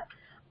that.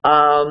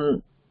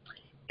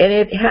 And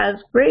it has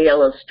great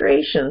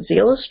illustrations. The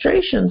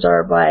illustrations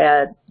are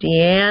by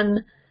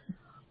Deanne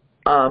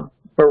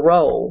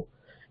Barreau,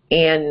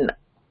 and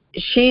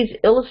she's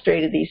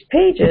illustrated these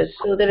pages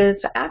so that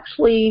it's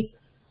actually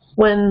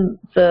when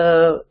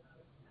the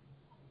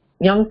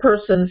young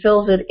person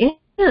fills it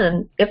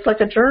in, it's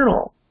like a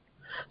journal.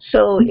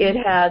 So it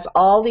has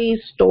all these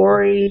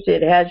stories.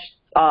 It has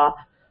a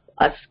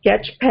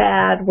sketch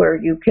pad where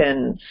you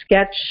can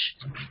sketch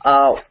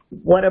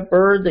what a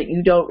bird that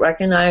you don't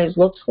recognize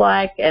looks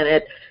like, and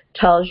it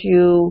tells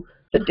you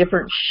the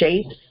different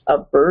shapes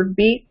of bird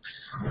beaks,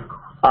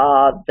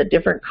 the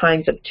different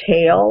kinds of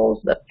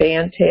tails, the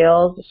fan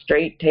tails, the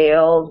straight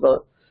tails,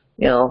 the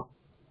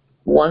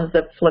ones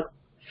that flip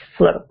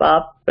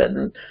up,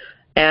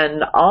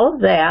 and all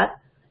of that,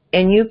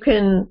 and you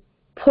can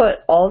put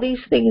all these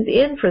things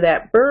in for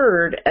that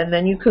bird, and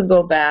then you can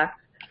go back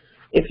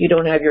if you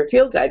don't have your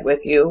field guide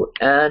with you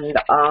and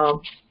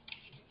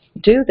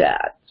do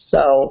that.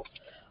 So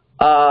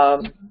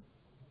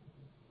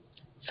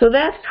so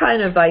that's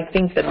kind of, I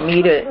think,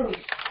 the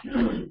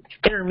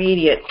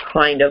intermediate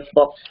kind of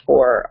books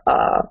for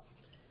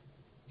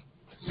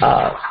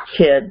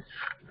kids.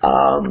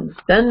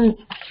 Then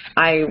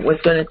I was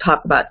going to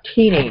talk about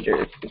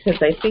teenagers,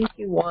 because I think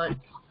you want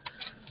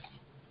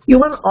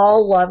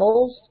all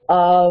levels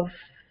of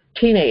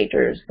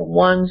teenagers, the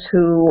ones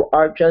who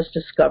are just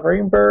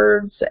discovering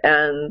birds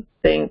and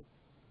think,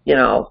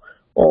 well,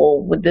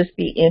 would this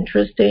be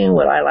interesting?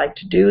 Would I like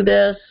to do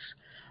this?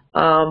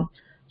 So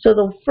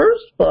the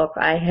first book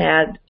I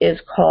had is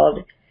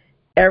called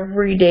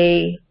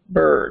Everyday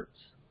Birds.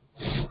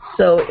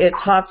 So it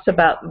talks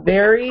about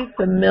very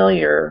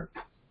familiar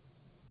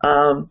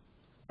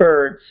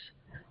birds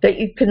that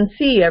you can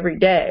see every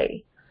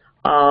day.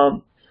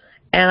 And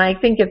I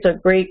think it's a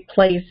great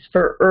place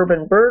for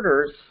urban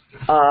birders,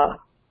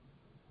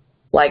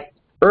 like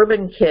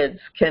urban kids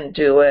can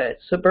do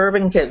it,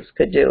 suburban kids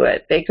could do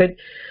it. They could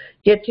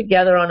get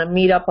together on a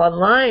meetup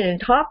online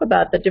and talk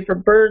about the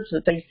different birds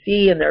that they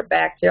see in their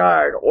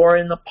backyard or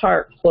in the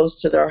park close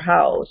to their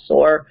house,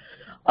 or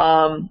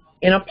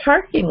in a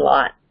parking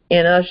lot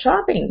in a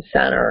shopping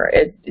center.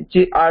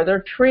 Are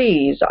there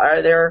trees?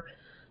 Are there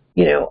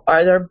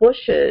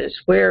bushes?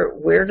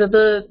 Where do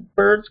the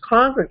birds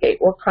congregate?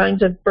 What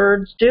kinds of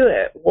birds do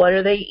it? What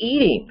are they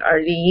eating? Are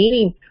they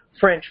eating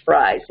French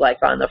fries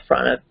like on the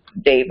front of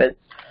David's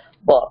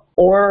book?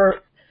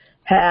 Or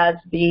has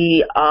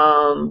the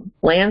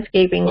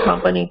landscaping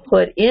company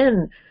put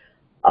in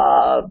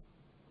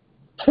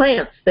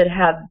plants that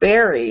have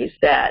berries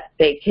that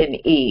they can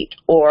eat,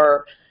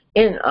 or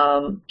in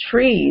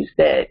trees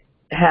that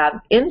have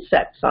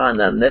insects on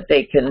them that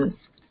they can,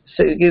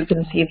 so you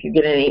can see if you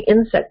get any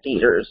insect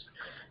eaters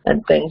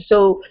and things.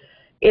 So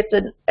it's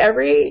an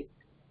everyday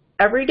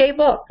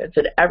book. It's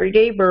an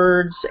everyday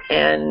birds,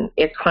 and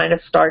it kind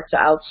of starts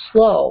out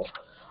slow.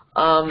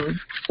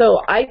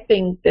 So I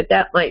think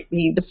that might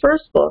be the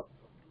first book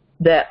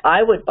that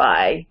I would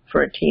buy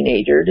for a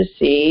teenager to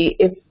see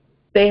if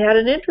they had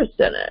an interest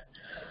in it.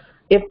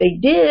 If they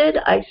did,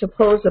 I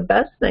suppose the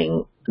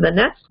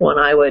next one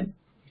I would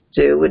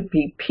do would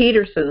be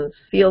Peterson's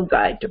Field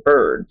Guide to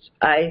Birds.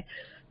 I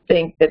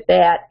think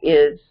that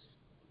is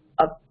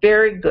a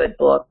very good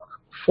book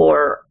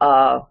for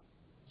a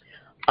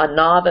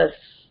novice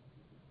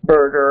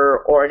birder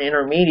or an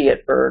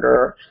intermediate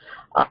birder.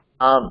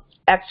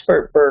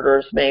 Expert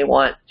birders may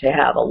want to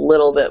have a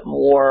little bit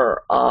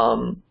more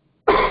kind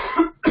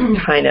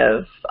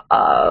of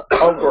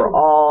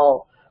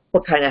overall,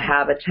 what kind of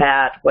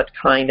habitat, what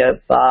kind of,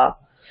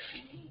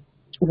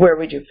 where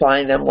would you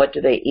find them, what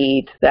do they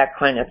eat, that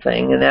kind of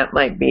thing, and that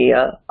might be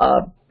a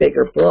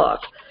bigger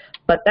book.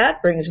 But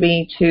that brings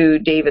me to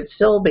David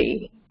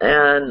Silby,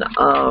 and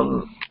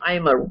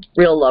I'm a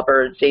real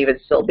lover of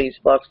David Silby's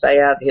books. I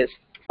have his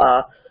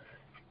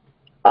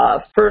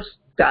first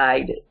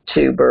guide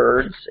to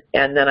birds,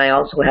 and then I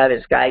also have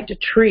his guide to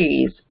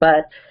trees.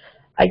 But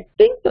I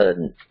think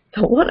the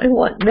one I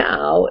want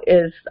now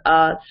is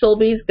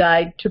Silby's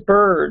Guide to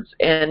Birds,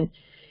 and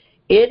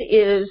it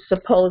is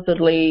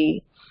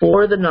supposedly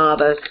for the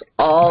novice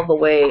all the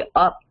way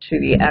up to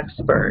the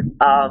expert.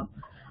 I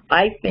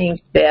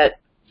think that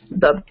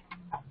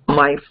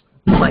my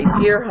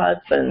dear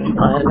husband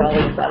has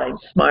always thought I'm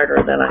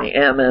smarter than I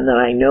am and that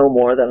I know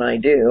more than I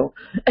do.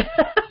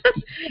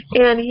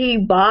 And he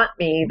bought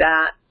me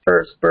that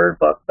first bird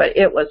book, but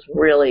it was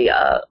really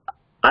a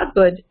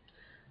good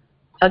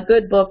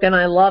book, and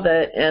I love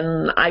it.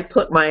 And I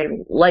put my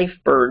life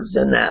birds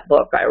in that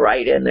book. I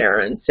write in there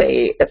and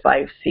say if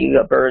I see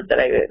a bird that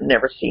I've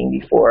never seen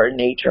before in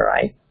nature,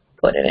 I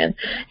put it in.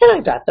 And I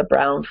got the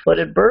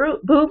brown-footed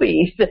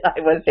booby that I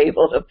was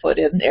able to put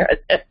in there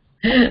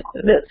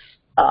this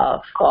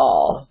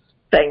fall,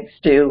 thanks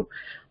to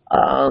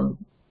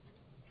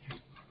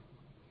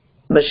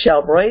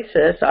Michelle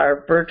Royces,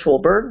 our virtual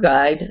bird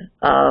guide,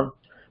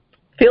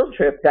 field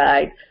trip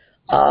guide,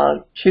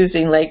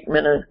 choosing Lake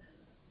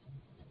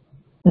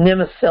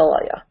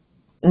Nimicilla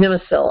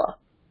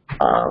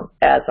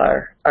as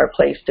our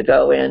place to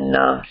go in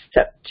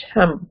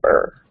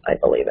September, I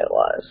believe it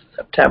was.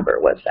 September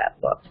was that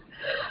book.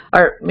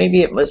 Or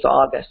maybe it was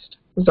August.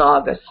 It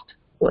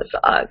was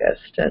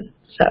August. And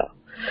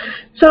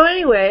so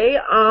anyway,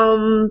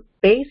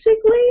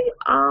 basically,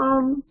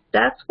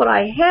 that's what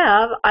I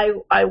have.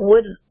 I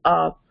would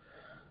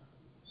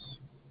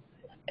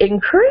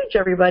encourage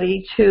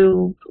everybody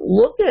to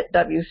look at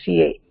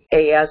WCAS.org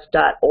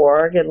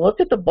and look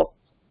at the book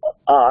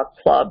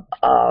club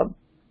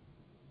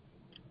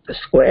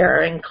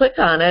square and click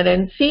on it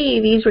and see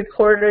these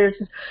recorders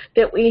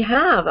that we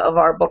have of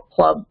our book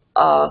club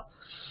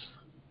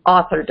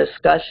author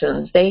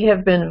discussions. They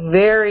have been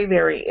very,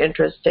 very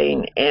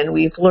interesting, and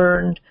we've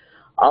learned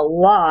a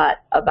lot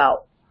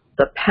about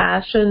the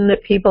passion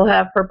that people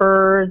have for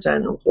birds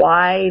and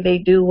why they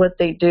do what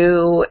they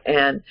do,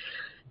 and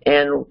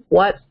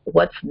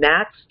what's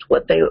next,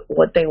 what they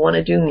want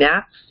to do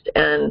next,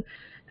 and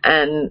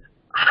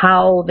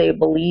how they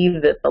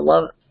believe that the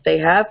love they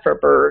have for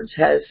birds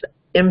has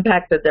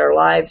impacted their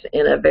lives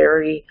in a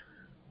very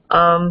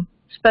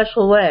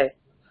special way.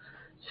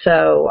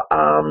 So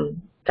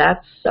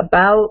that's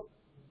about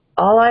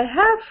all I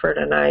have for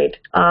tonight.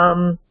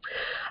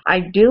 I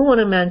do want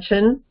to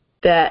mention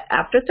that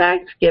after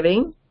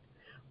Thanksgiving,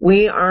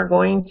 we are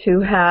going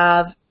to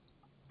have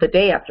the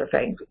day after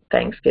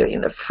Thanksgiving,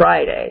 the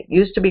Friday. It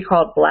used to be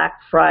called Black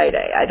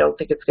Friday. I don't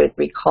think it's going to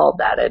be called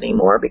that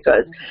anymore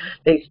because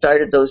they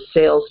started those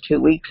sales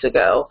 2 weeks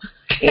ago.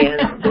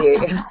 And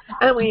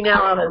we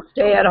now have a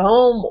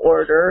stay-at-home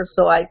order.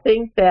 So I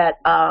think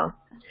that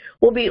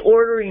we'll be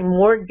ordering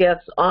more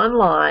gifts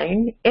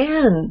online.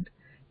 And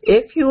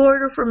if you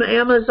order from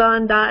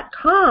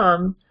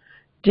Amazon.com,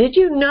 did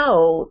you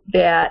know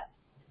that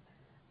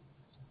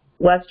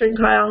Western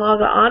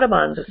Cuyahoga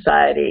Audubon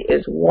Society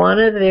is one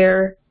of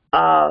their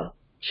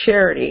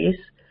charities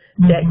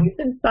that you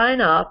can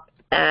sign up,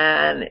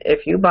 and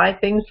if you buy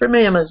things from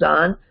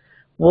Amazon,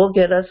 we'll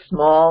get a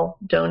small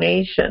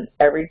donation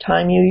every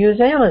time you use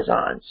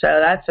Amazon. So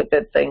that's a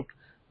good thing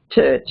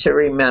to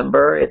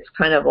remember. It's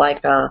kind of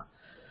like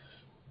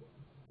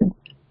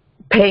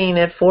paying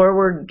it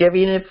forward,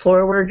 giving it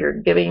forward. You're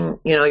giving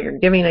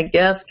a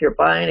gift, you're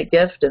buying a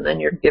gift, and then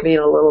you're giving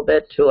a little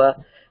bit to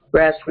a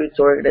grassroots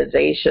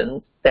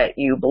organization that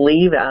you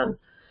believe in.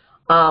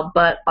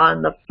 But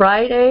on the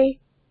Friday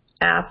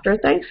after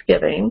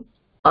Thanksgiving,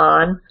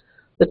 on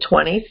the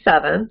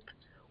 27th,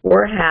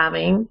 we're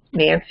having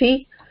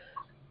Nancy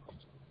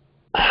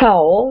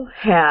Howell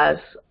has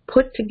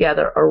put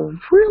together a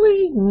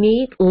really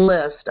neat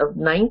list of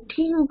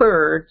 19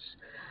 birds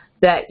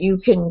that you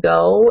can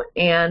go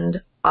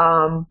and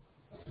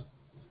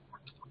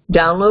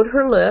download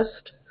her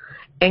list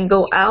and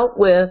go out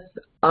with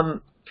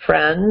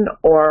friend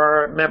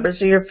or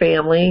members of your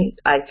family.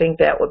 I think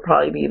that would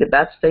probably be the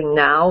best thing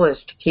now,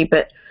 is to keep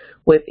it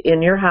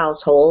within your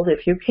household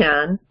if you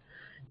can,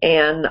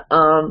 and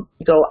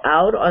go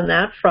out on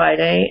that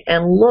Friday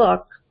and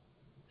look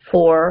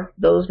for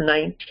those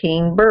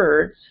 19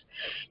 birds.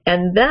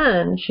 And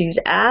then she's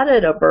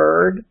added a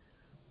bird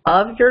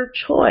of your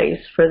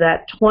choice for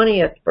that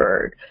 20th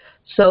bird.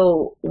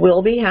 So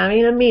we'll be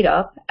having a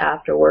meetup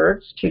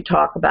afterwards to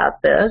talk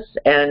about this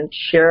and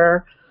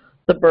share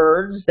the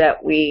birds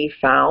that we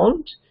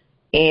found,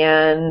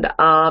 and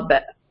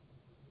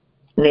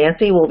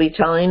Nancy will be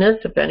telling us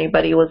if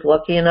anybody was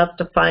lucky enough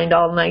to find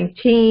all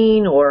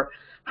 19, or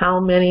how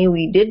many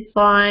we did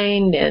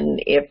find,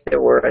 and if there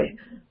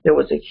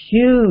was a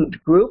huge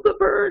group of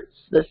birds,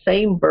 the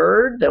same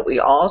bird that we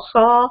all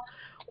saw,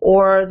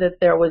 or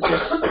that there was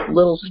just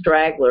little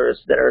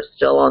stragglers that are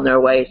still on their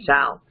way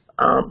south.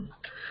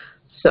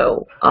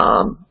 So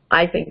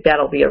I think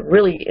that'll be a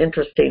really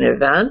interesting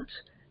event,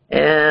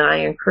 and I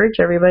encourage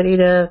everybody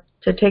to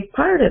take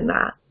part in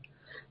that.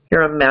 If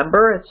you're a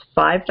member, it's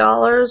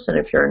 $5, and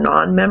if you're a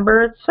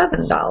non-member, it's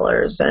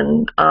 $7.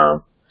 And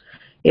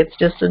it's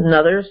just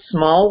another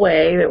small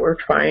way that we're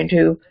trying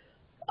to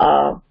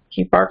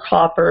keep our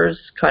coffers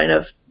kind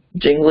of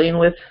jingling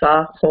with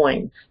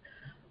coins.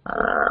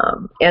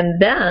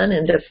 And then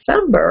in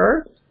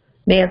December,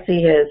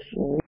 Nancy has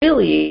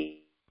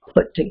really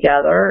put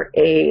together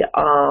a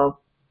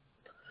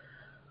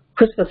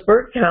Christmas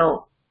bird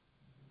count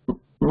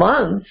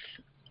month.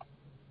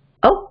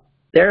 Oh,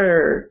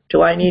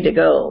 do I need to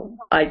go?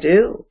 I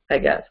do, I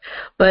guess.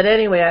 But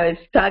anyway, I was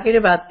talking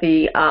about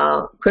the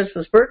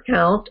Christmas bird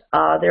count.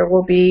 There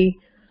will be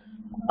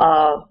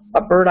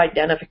a bird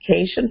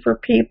identification for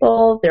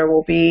people. There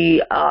will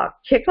be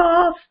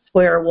kickoffs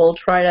where we'll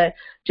try to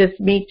just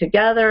meet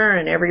together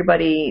and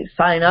everybody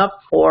sign up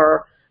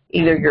for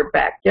either your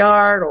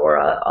backyard or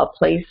a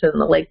place in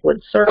the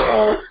Lakewood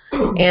Circle.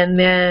 And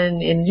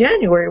then in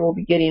January, we'll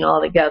be getting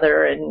all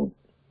together, and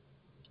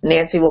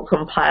Nancy will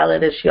compile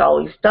it as she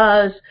always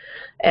does.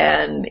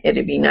 And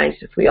it'd be nice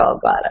if we all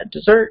got a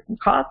dessert and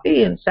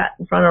coffee and sat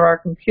in front of our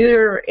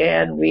computer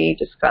and we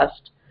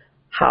discussed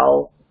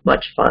how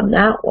much fun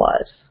that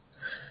was.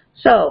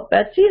 So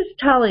Betsy is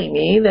telling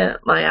me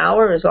that my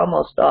hour is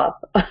almost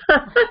up.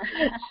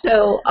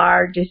 So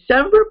our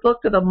December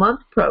Book of the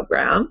Month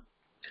program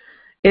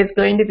is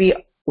going to be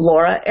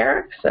Laura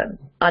Erickson,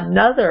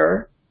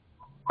 another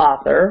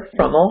author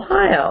from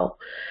Ohio.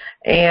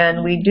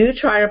 And we do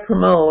try to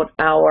promote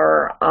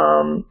our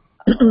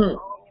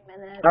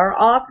our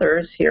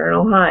authors here in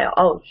Ohio.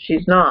 Oh,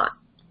 she's not.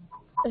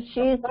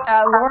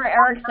 Laura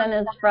Erickson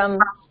is from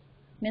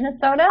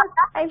Minnesota,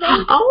 I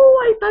think.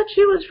 Oh, I thought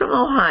she was from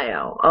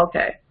Ohio.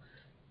 Okay.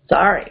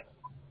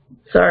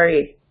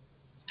 Sorry,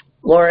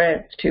 Laura,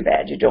 it's too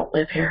bad you don't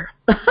live here.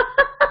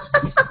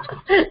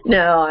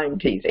 No, I'm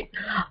teasing.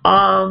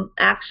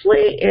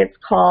 Actually, it's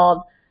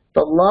called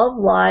The Love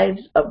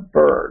Lives of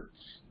Birds,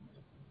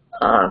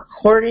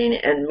 Courting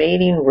and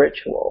Mating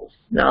Rituals.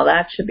 Now,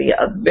 that should be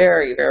a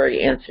very,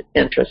 very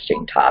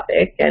interesting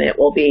topic, and it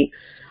will be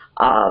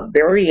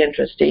very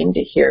interesting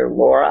to hear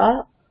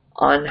Laura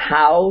on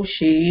how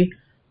she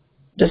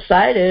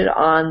decided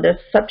on this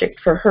subject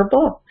for her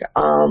book.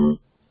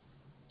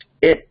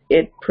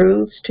 It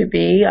proves to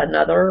be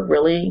another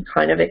really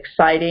kind of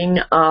exciting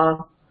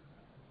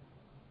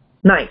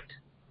night.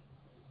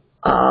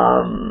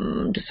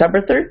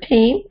 December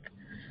 13th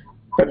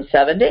from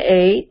 7 to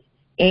 8.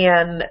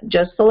 And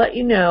just to let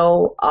you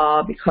know,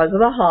 because of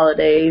the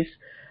holidays,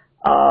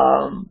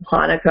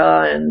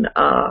 Hanukkah and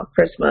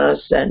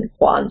Christmas and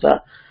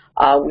Kwanzaa,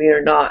 we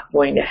are not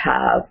going to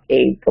have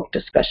a book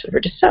discussion for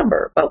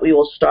December. But we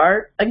will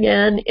start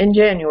again in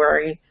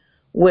January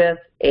with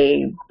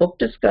a book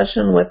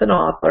discussion with an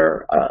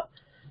author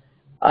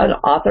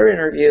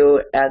interview,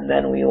 and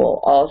then we will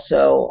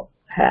also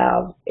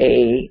have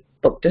a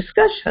book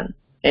discussion.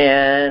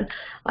 And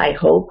I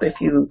hope if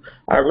you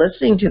are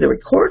listening to the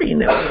recording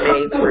that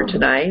we made for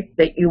tonight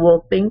that you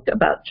will think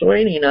about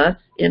joining us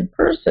in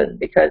person,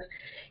 because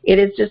it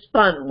is just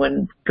fun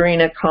when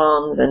Drina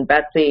comes and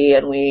Betsy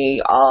and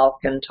we all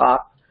can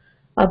talk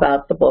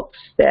about the books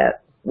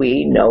that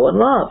we know and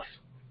love.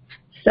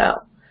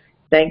 So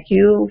thank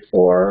you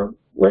for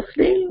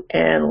listening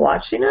and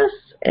watching us,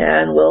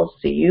 and we'll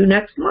see you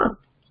next month.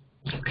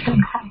 Okay.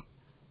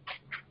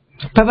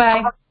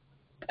 Bye-bye.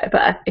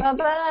 Bye-bye.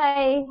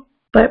 Bye-bye.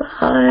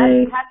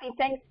 Bye-bye. Happy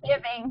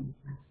Thanksgiving.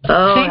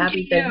 Oh, Same happy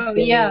to you,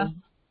 Thanksgiving. yeah.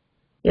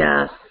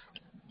 Yes.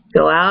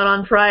 Go out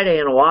on Friday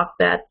and walk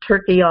that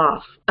turkey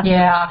off.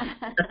 Yeah.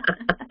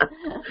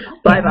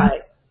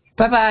 Bye-bye.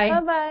 Bye-bye.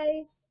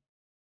 Bye-bye.